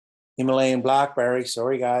 Himalayan blackberry.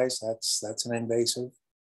 Sorry guys, that's an invasive.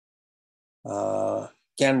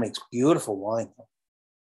 Again, makes beautiful wine.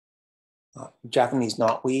 Japanese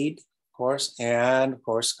knotweed, of course, and of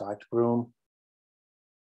course Scotch broom.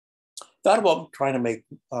 Thought about trying to make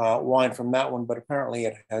wine from that one, but apparently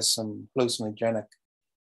it has some hallucinogenic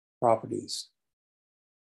properties.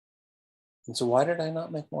 And so why did I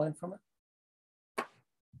not make wine from it?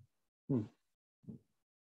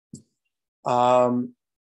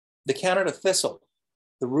 The Canada thistle,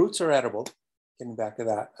 the roots are edible. Getting back to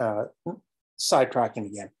that, sidetracking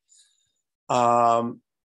again. Though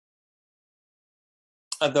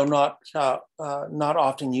not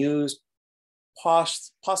often used,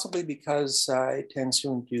 possibly because it tends to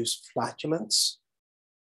induce flatulence.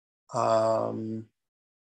 Bruichladdich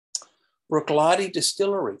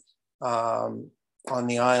Distillery on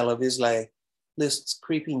the Isle of Islay lists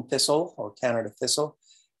creeping thistle or Canada thistle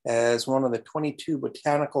as one of the 22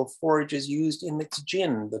 botanical forages used in its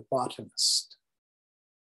gin, The Botanist.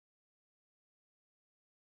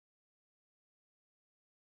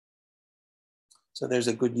 So there's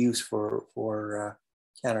a good use for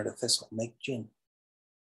Canada thistle, make gin.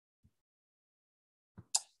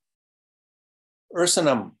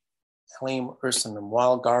 Ursinum, Allium ursinum,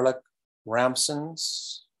 wild garlic,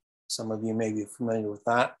 ramsons. Some of you may be familiar with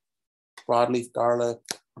that. Broadleaf garlic,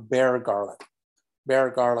 bear garlic.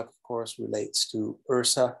 Bear garlic, of course, relates to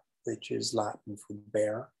Ursa, which is Latin for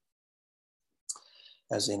bear,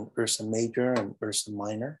 as in Ursa major and Ursa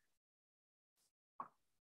minor.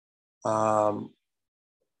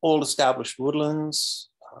 Old established woodlands,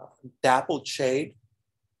 dappled shade.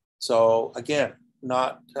 So again,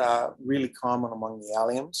 not really common among the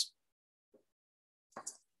alliums.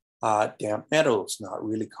 Damp meadows, not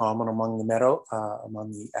really common among the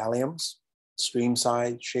alliums.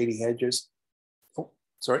 Streamside, shady hedges. Oh,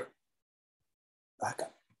 sorry, back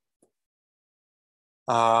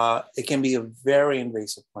up. It can be a very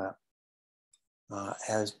invasive plant,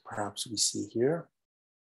 as perhaps we see here.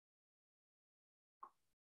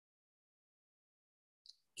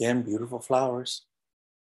 Again, beautiful flowers.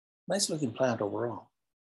 Nice looking plant overall.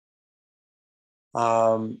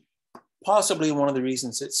 Possibly one of the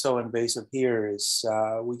reasons it's so invasive here is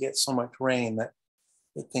we get so much rain that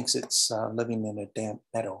it thinks it's living in a damp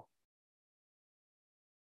meadow.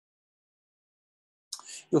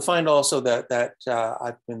 You'll find also that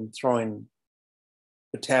I've been throwing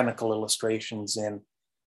botanical illustrations in,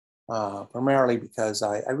 primarily because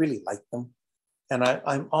I really like them. And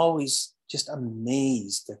I'm always just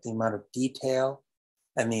amazed at the amount of detail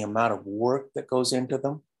and the amount of work that goes into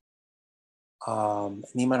them, and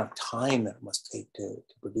the amount of time that it must take to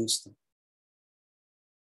produce them.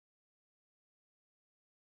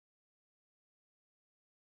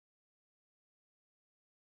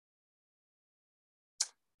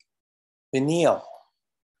 Fennel,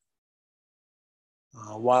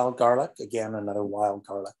 wild garlic, again, another wild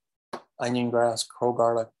garlic. Onion grass, crow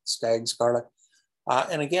garlic, stag's garlic.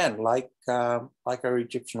 And again, like our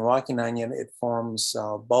Egyptian walking onion, it forms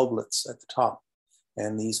bulblets at the top.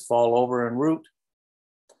 And these fall over and root,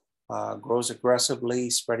 grows aggressively,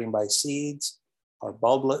 spreading by seeds, are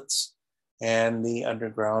bulblets. and the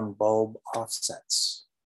underground bulb offsets.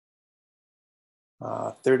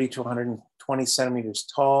 30 to 120 centimeters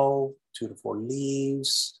tall, 2 to 4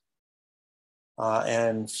 leaves,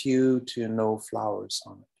 and few to no flowers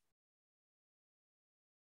on it.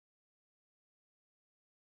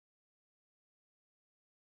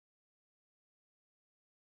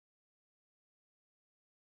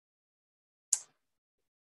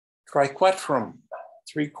 Triquetrum,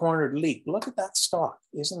 three-cornered leek. Look at that stalk.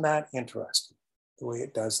 Isn't that interesting, the way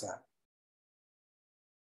it does that?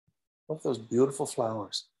 Look at those beautiful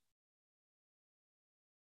flowers.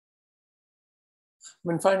 I've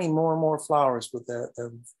been finding more and more flowers with a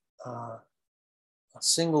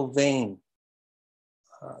single vein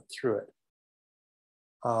through it.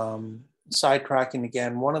 Sidetracking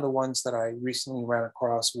again, one of the ones that I recently ran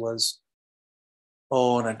across was,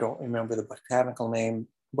 oh, and I don't remember the botanical name,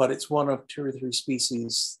 but it's one of 2 or 3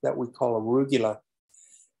 species that we call arugula.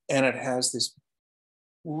 And it has this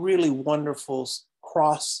really wonderful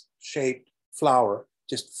cross-shaped flower,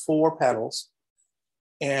 just 4 petals,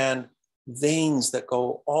 and veins that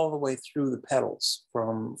go all the way through the petals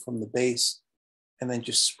from the base and then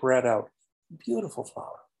just spread out. Beautiful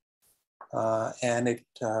flower. And it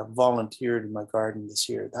volunteered in my garden this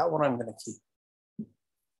year. That one I'm going to keep.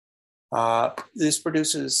 This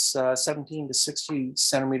produces 17 to 60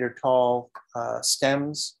 centimeter tall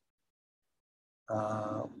stems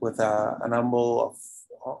with an umbel of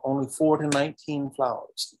only 4 to 19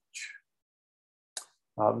 flowers each.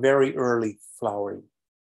 Very early flowering.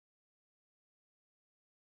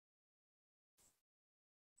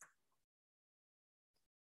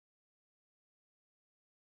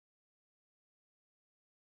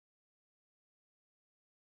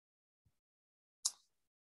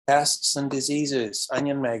 Pests and diseases,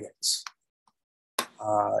 onion maggots.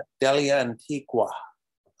 Delia antiqua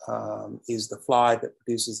is the fly that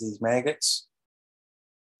produces these maggots.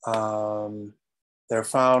 They're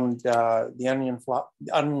found, the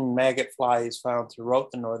onion maggot fly is found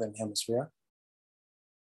throughout the Northern Hemisphere.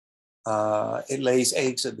 It lays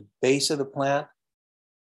eggs at the base of the plant,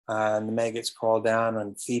 and the maggots crawl down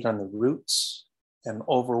and feed on the roots and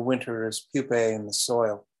overwinter as pupae in the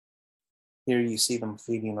soil. Here you see them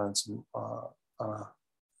feeding on some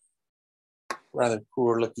rather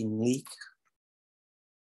poor looking leek.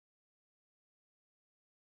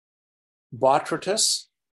 Botrytis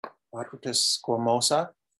squamosa,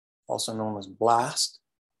 also known as blast.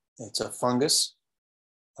 It's a fungus.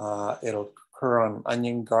 It'll occur on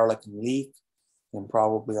onion, garlic, and leek, and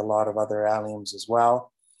probably a lot of other alliums as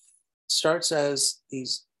well. It starts as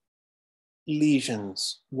these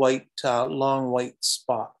lesions, white, long white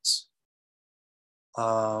spots,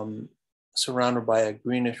 surrounded by a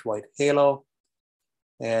greenish white halo,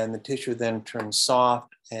 and the tissue then turns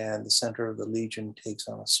soft, and the center of the lesion takes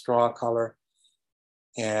on a straw color,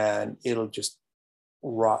 and it'll just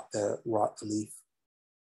rot the leaf.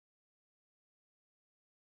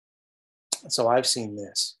 So I've seen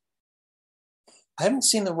this. I haven't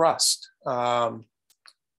seen the rust. Allium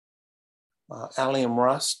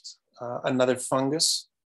rust, another fungus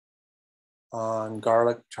on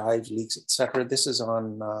garlic, chives, leeks, etc. This is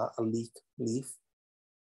on a leek leaf.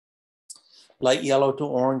 Light yellow to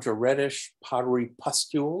orange or reddish, powdery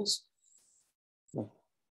pustules.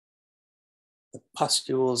 The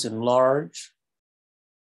pustules enlarge,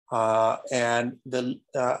 and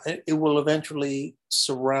it will eventually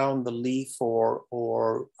surround the leaf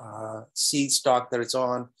or seed stalk that it's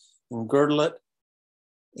on and girdle it,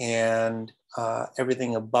 and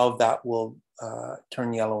everything above that will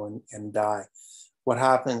turn yellow and die. What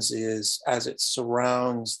happens is, as it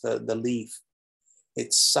surrounds the leaf,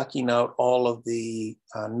 it's sucking out all of the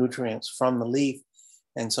nutrients from the leaf,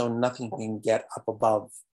 and so nothing can get up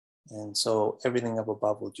above. And so everything up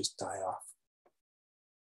above will just die off.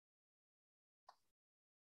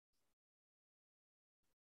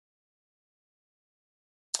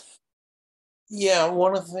 Yeah,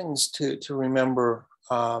 one of the things to remember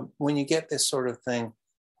when you get this sort of thing,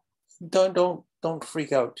 don't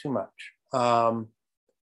freak out too much.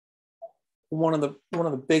 One of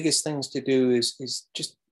the biggest things to do is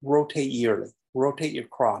just rotate yearly. Rotate your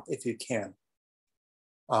crop if you can.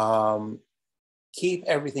 Keep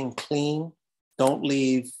everything clean. Don't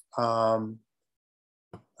leave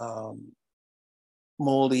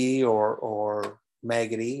moldy or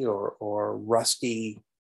maggoty or rusty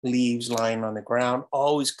leaves lying on the ground.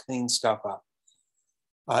 Always clean stuff up.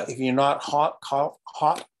 If you're not hot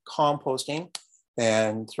composting,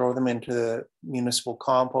 then throw them into the municipal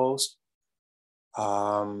compost.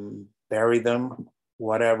 Bury them,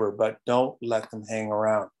 whatever, but don't let them hang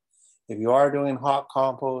around. If you are doing hot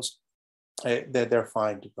compost, they're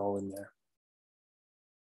fine to go in there.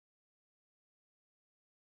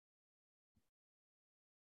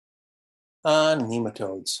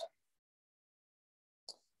 Nematodes.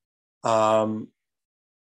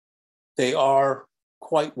 They are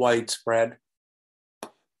quite widespread.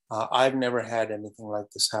 I've never had anything like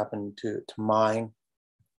this happen to mine.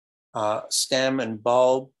 Stem and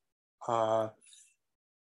bulb, well,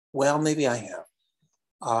 maybe I have.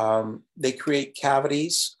 They create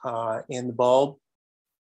cavities in the bulb,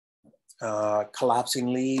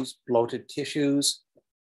 collapsing leaves, bloated tissues.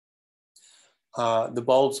 The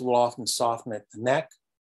bulbs will often soften at the neck.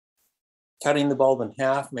 Cutting the bulb in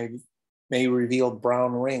half may reveal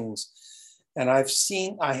brown rings. And I have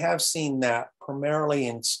seen that primarily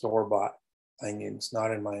in store-bought onions,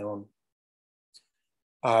 not in my own.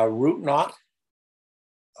 Root knot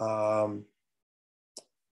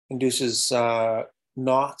induces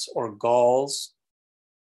knots or galls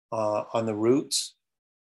on the roots,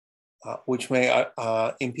 which may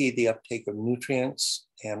impede the uptake of nutrients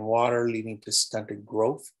and water, leading to stunted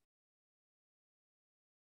growth.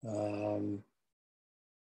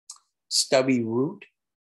 Stubby root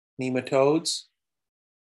nematodes.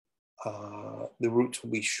 The roots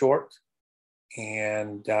will be short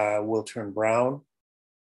and will turn brown.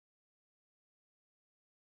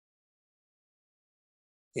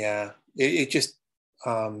 Yeah, it just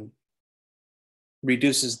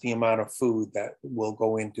reduces the amount of food that will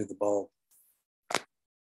go into the bulb.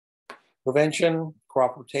 Prevention,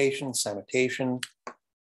 crop rotation, sanitation,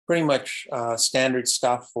 pretty much standard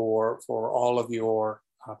stuff for all of your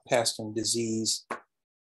pest and disease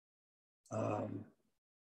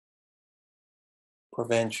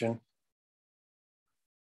prevention.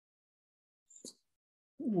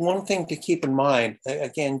 One thing to keep in mind,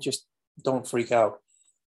 again, just don't freak out.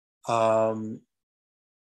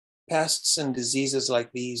 Pests and diseases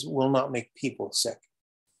like these will not make people sick.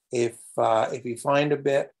 If you find a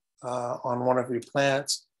bit on one of your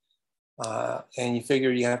plants and you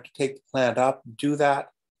figure you have to take the plant up, do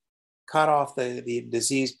that, cut off the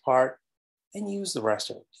diseased part and use the rest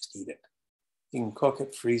of it, just eat it. You can cook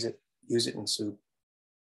it, freeze it, use it in soup.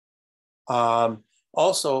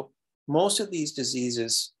 Also, most of these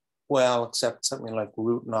diseases, well, except something like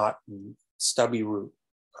root knot and stubby root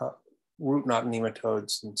knot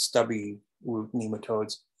nematodes and stubby root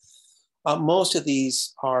nematodes, most of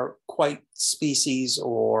these are quite species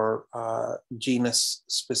or genus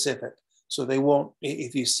specific. So they won't,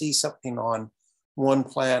 if you see something on one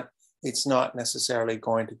plant, it's not necessarily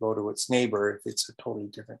going to go to its neighbor if it's a totally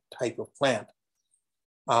different type of plant.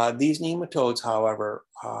 These nematodes, however,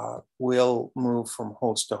 will move from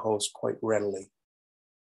host to host quite readily.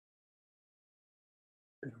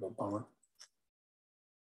 Bit of a bummer.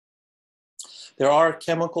 There are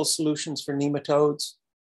chemical solutions for nematodes,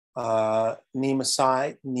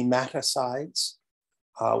 nematicides,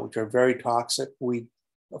 which are very toxic. We,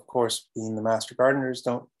 of course, being the master gardeners,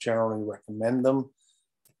 don't generally recommend them.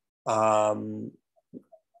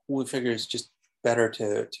 We figure it's just better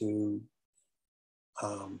to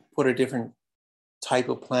put a different type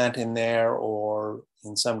of plant in there, or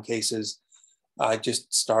in some cases,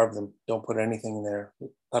 just starve them. Don't put anything in there.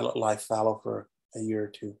 Let it lie fallow for a year or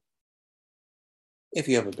two, if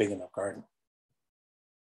you have a big enough garden.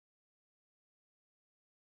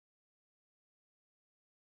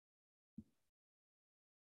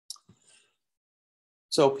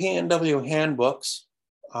 So P&W handbooks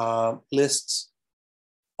lists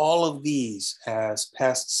all of these as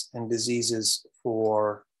pests and diseases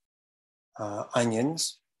for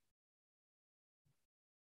onions.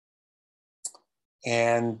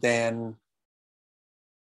 And then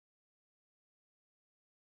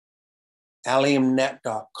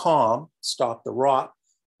alliumnet.com, Stop the Rot,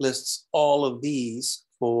 lists all of these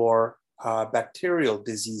for bacterial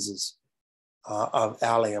diseases of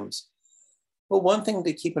alliums. But one thing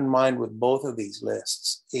to keep in mind with both of these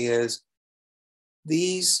lists is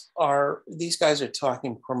these guys are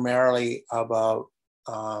talking primarily about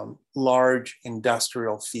large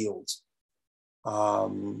industrial fields,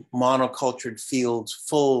 monocultured fields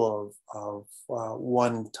full of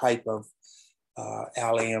one type of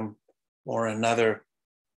allium or another.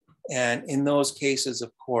 And in those cases,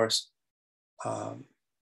 of course,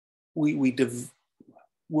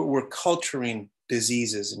 we're culturing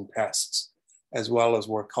diseases and pests, as well as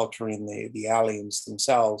we're culturing the alliums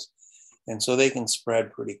themselves. And so they can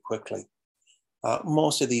spread pretty quickly.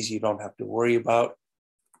 Most of these you don't have to worry about.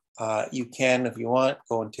 You can, if you want,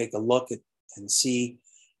 go and take a look at and see.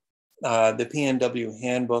 The P&W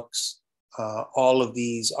handbooks, all of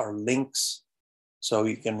these are links, so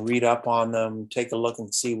you can read up on them, take a look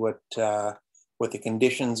and see what the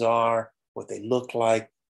conditions are, what they look like,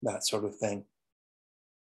 that sort of thing.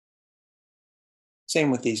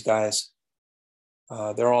 Same with these guys.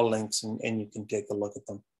 They're all links, and you can take a look at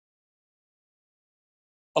them.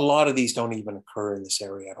 A lot of these don't even occur in this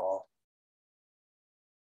area at all.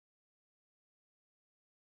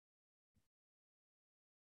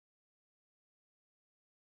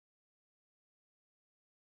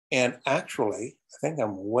 And actually, I think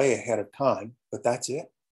I'm way ahead of time, but that's it.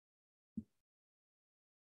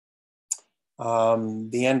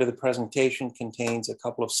 The end of the presentation contains a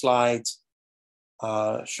couple of slides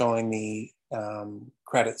showing the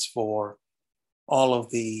credits for all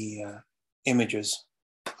of the images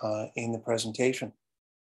in the presentation.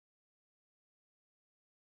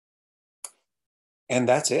 And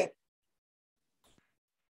that's it.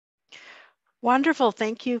 Wonderful.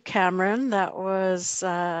 Thank you, Cameron. That was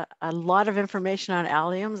a lot of information on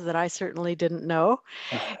alliums that I certainly didn't know.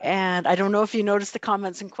 And I don't know if you noticed the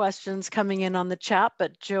comments and questions coming in on the chat,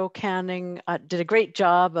 but Joe Canning did a great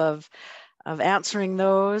job of answering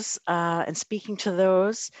those and speaking to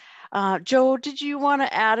those. Joe, did you want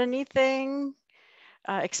to add anything?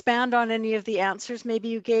 Expand on any of the answers maybe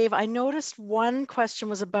you gave? I noticed one question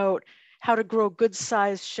was about how to grow good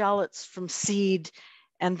sized shallots from seed,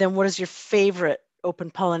 and then what is your favorite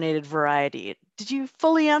open pollinated variety? Did you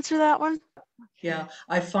fully answer that one? Yeah,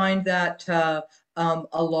 I find that a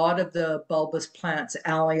lot of the bulbous plants,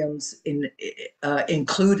 alliums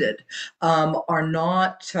included, are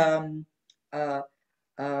not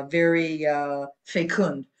very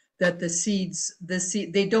fecund. That the seeds,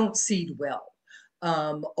 they don't seed well.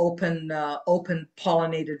 Open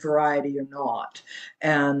pollinated variety or not,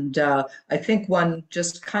 and I think one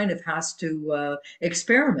just kind of has to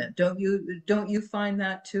experiment. Don't you find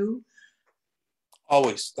that too?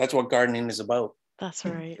 Always. That's what gardening is about. That's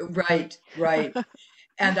right. Right.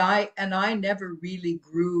 And I never really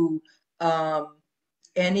grew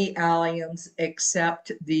any alliums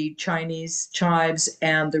except the Chinese chives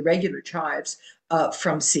and the regular chives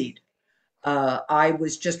from seed. I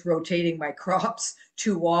was just rotating my crops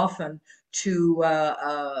too often to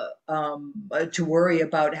worry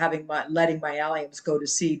about letting my alliums go to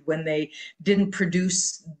seed when they didn't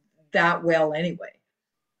produce that well anyway.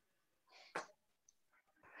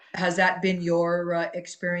 Has that been your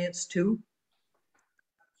experience too?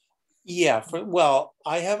 Yeah, well,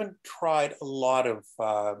 I haven't tried a lot of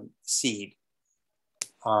seed.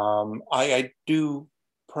 I do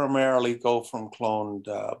primarily go from cloned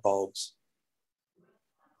bulbs.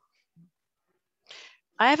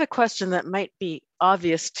 I have a question that might be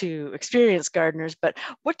obvious to experienced gardeners, but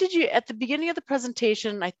what did you, at the beginning of the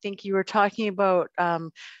presentation, I think you were talking about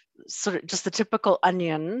sort of just the typical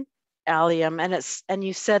onion allium, and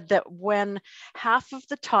you said that when half of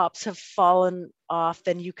the tops have fallen off,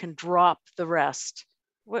 then you can drop the rest.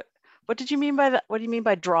 What did you mean by that? What do you mean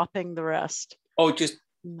by dropping the rest? Oh, just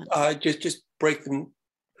break them,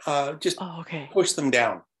 okay. Push them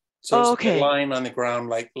down. So they're lying on the ground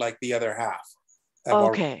like the other half.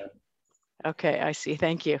 Okay, I see.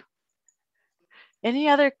 Thank you. Any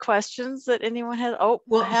other questions that anyone has? Oh,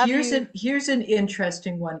 well, here's an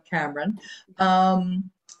interesting one, Cameron.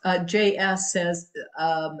 JS says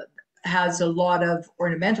has a lot of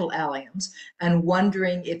ornamental alliums and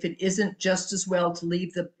wondering if it isn't just as well to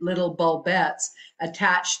leave the little bulbets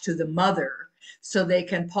attached to the mother so they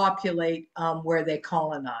can populate where they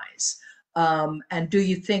colonize. And do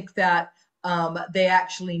you think that they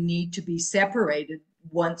actually need to be separated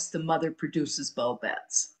once the mother produces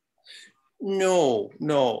bulbets? No.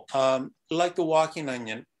 Like the walking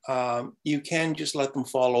onion, you can just let them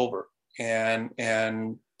fall over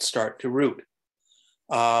and start to root.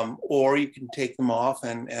 Or you can take them off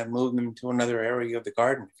and move them to another area of the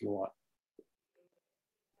garden if you want.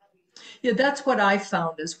 Yeah, that's what I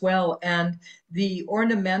found as well. And the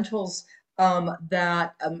ornamentals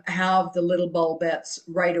that have the little bulbets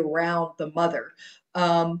right around the mother,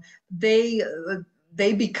 they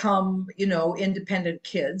become, independent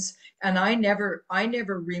kids. And I never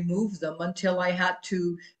removed them until I had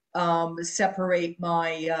to separate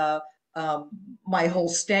my my whole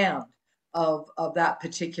stand of that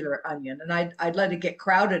particular onion. And I'd let it get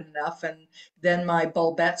crowded enough, and then my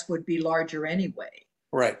bulbets would be larger anyway.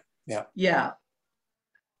 Right. Yeah. Yeah.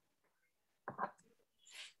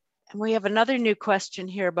 And we have another new question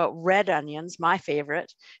here about red onions, my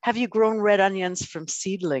favorite. Have you grown red onions from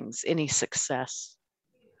seedlings? Any success?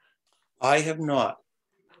 I have not.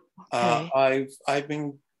 Okay. I've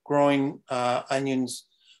been growing onions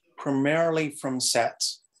primarily from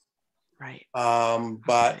sets. Right.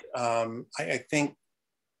 But I think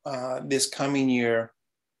this coming year,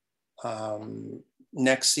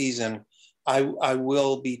 next season, I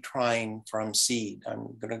will be trying from seed.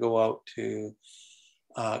 I'm going to go out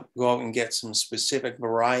and get some specific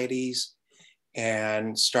varieties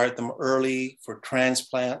and start them early for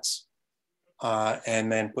transplants,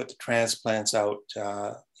 and then put the transplants out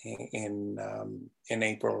in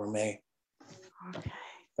April or May. Okay.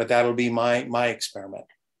 But that'll be my experiment.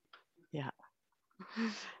 Yeah.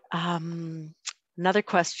 Another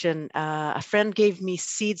question. A friend gave me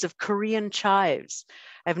seeds of Korean chives.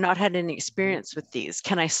 I've not had any experience with these.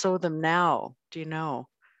 Can I sow them now? Do you know?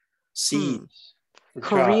 Seeds.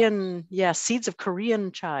 Korean, yeah, seeds of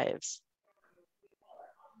Korean chives.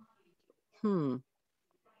 You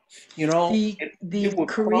know, the it would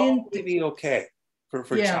Korean, probably be okay for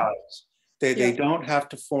yeah. chives. They don't have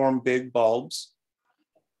to form big bulbs.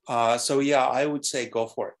 So yeah, I would say go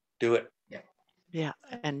for it. Do it. Yeah,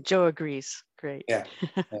 and Joe agrees. Great. Yeah.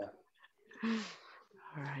 All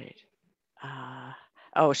right.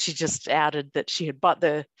 Oh, she just added that she had bought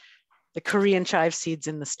the Korean chive seeds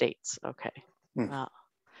in the States. Okay.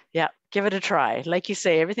 Yeah, give it a try. Like you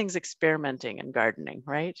say, everything's experimenting in gardening,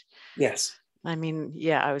 right? Yes. I mean,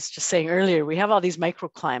 yeah, I was just saying earlier, we have all these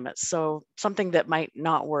microclimates. So something that might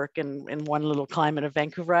not work in one little climate of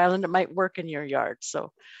Vancouver Island, it might work in your yard.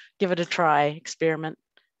 So give it a try, experiment.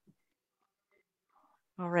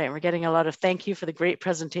 All right, we're getting a lot of thank you for the great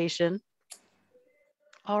presentation.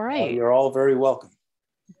 All right. You're all very welcome.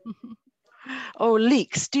 Oh,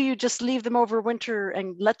 leeks. Do you just leave them over winter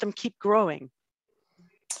and let them keep growing?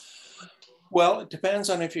 Well, it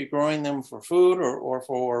depends on if you're growing them for food or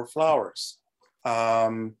for flowers.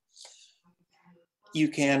 You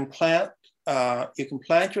can plant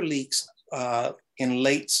your leeks in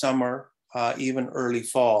late summer, even early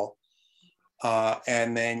fall,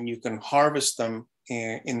 and then you can harvest them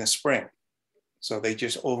in the spring. So they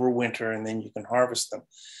just overwinter, and then you can harvest them.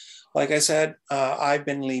 Like I said, I've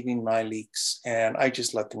been leaving my leeks, and I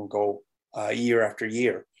just let them go year after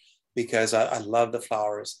year, because I love the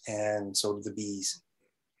flowers, and so do the bees.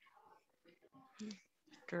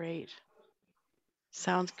 Great.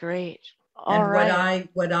 Sounds great. All right.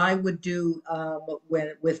 What I would do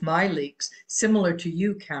with my leeks, similar to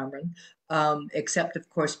you, Cameron, except of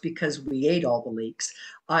course because we ate all the leeks,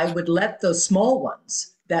 I would let those small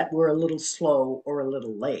ones that were a little slow or a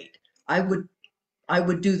little late. I would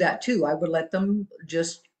do that too. I would let them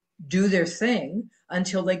just do their thing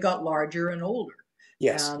until they got larger and older.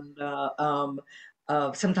 Yes. And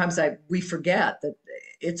sometimes we forget that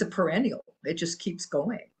it's a perennial. It just keeps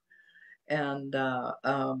going. And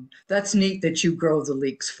that's neat that you grow the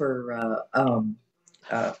leeks for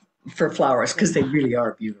flowers, because they really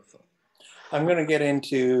are beautiful. I'm going to get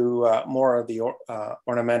into more of the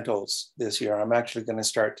ornamentals this year. I'm actually going to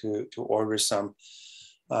start to order some.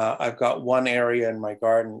 I've got one area in my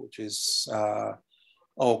garden which is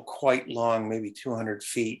quite long, maybe 200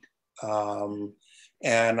 feet,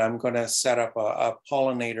 and I'm going to set up a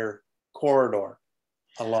pollinator corridor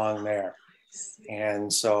along there.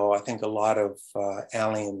 And so I think a lot of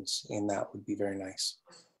alliums in that would be very nice.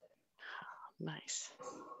 Nice.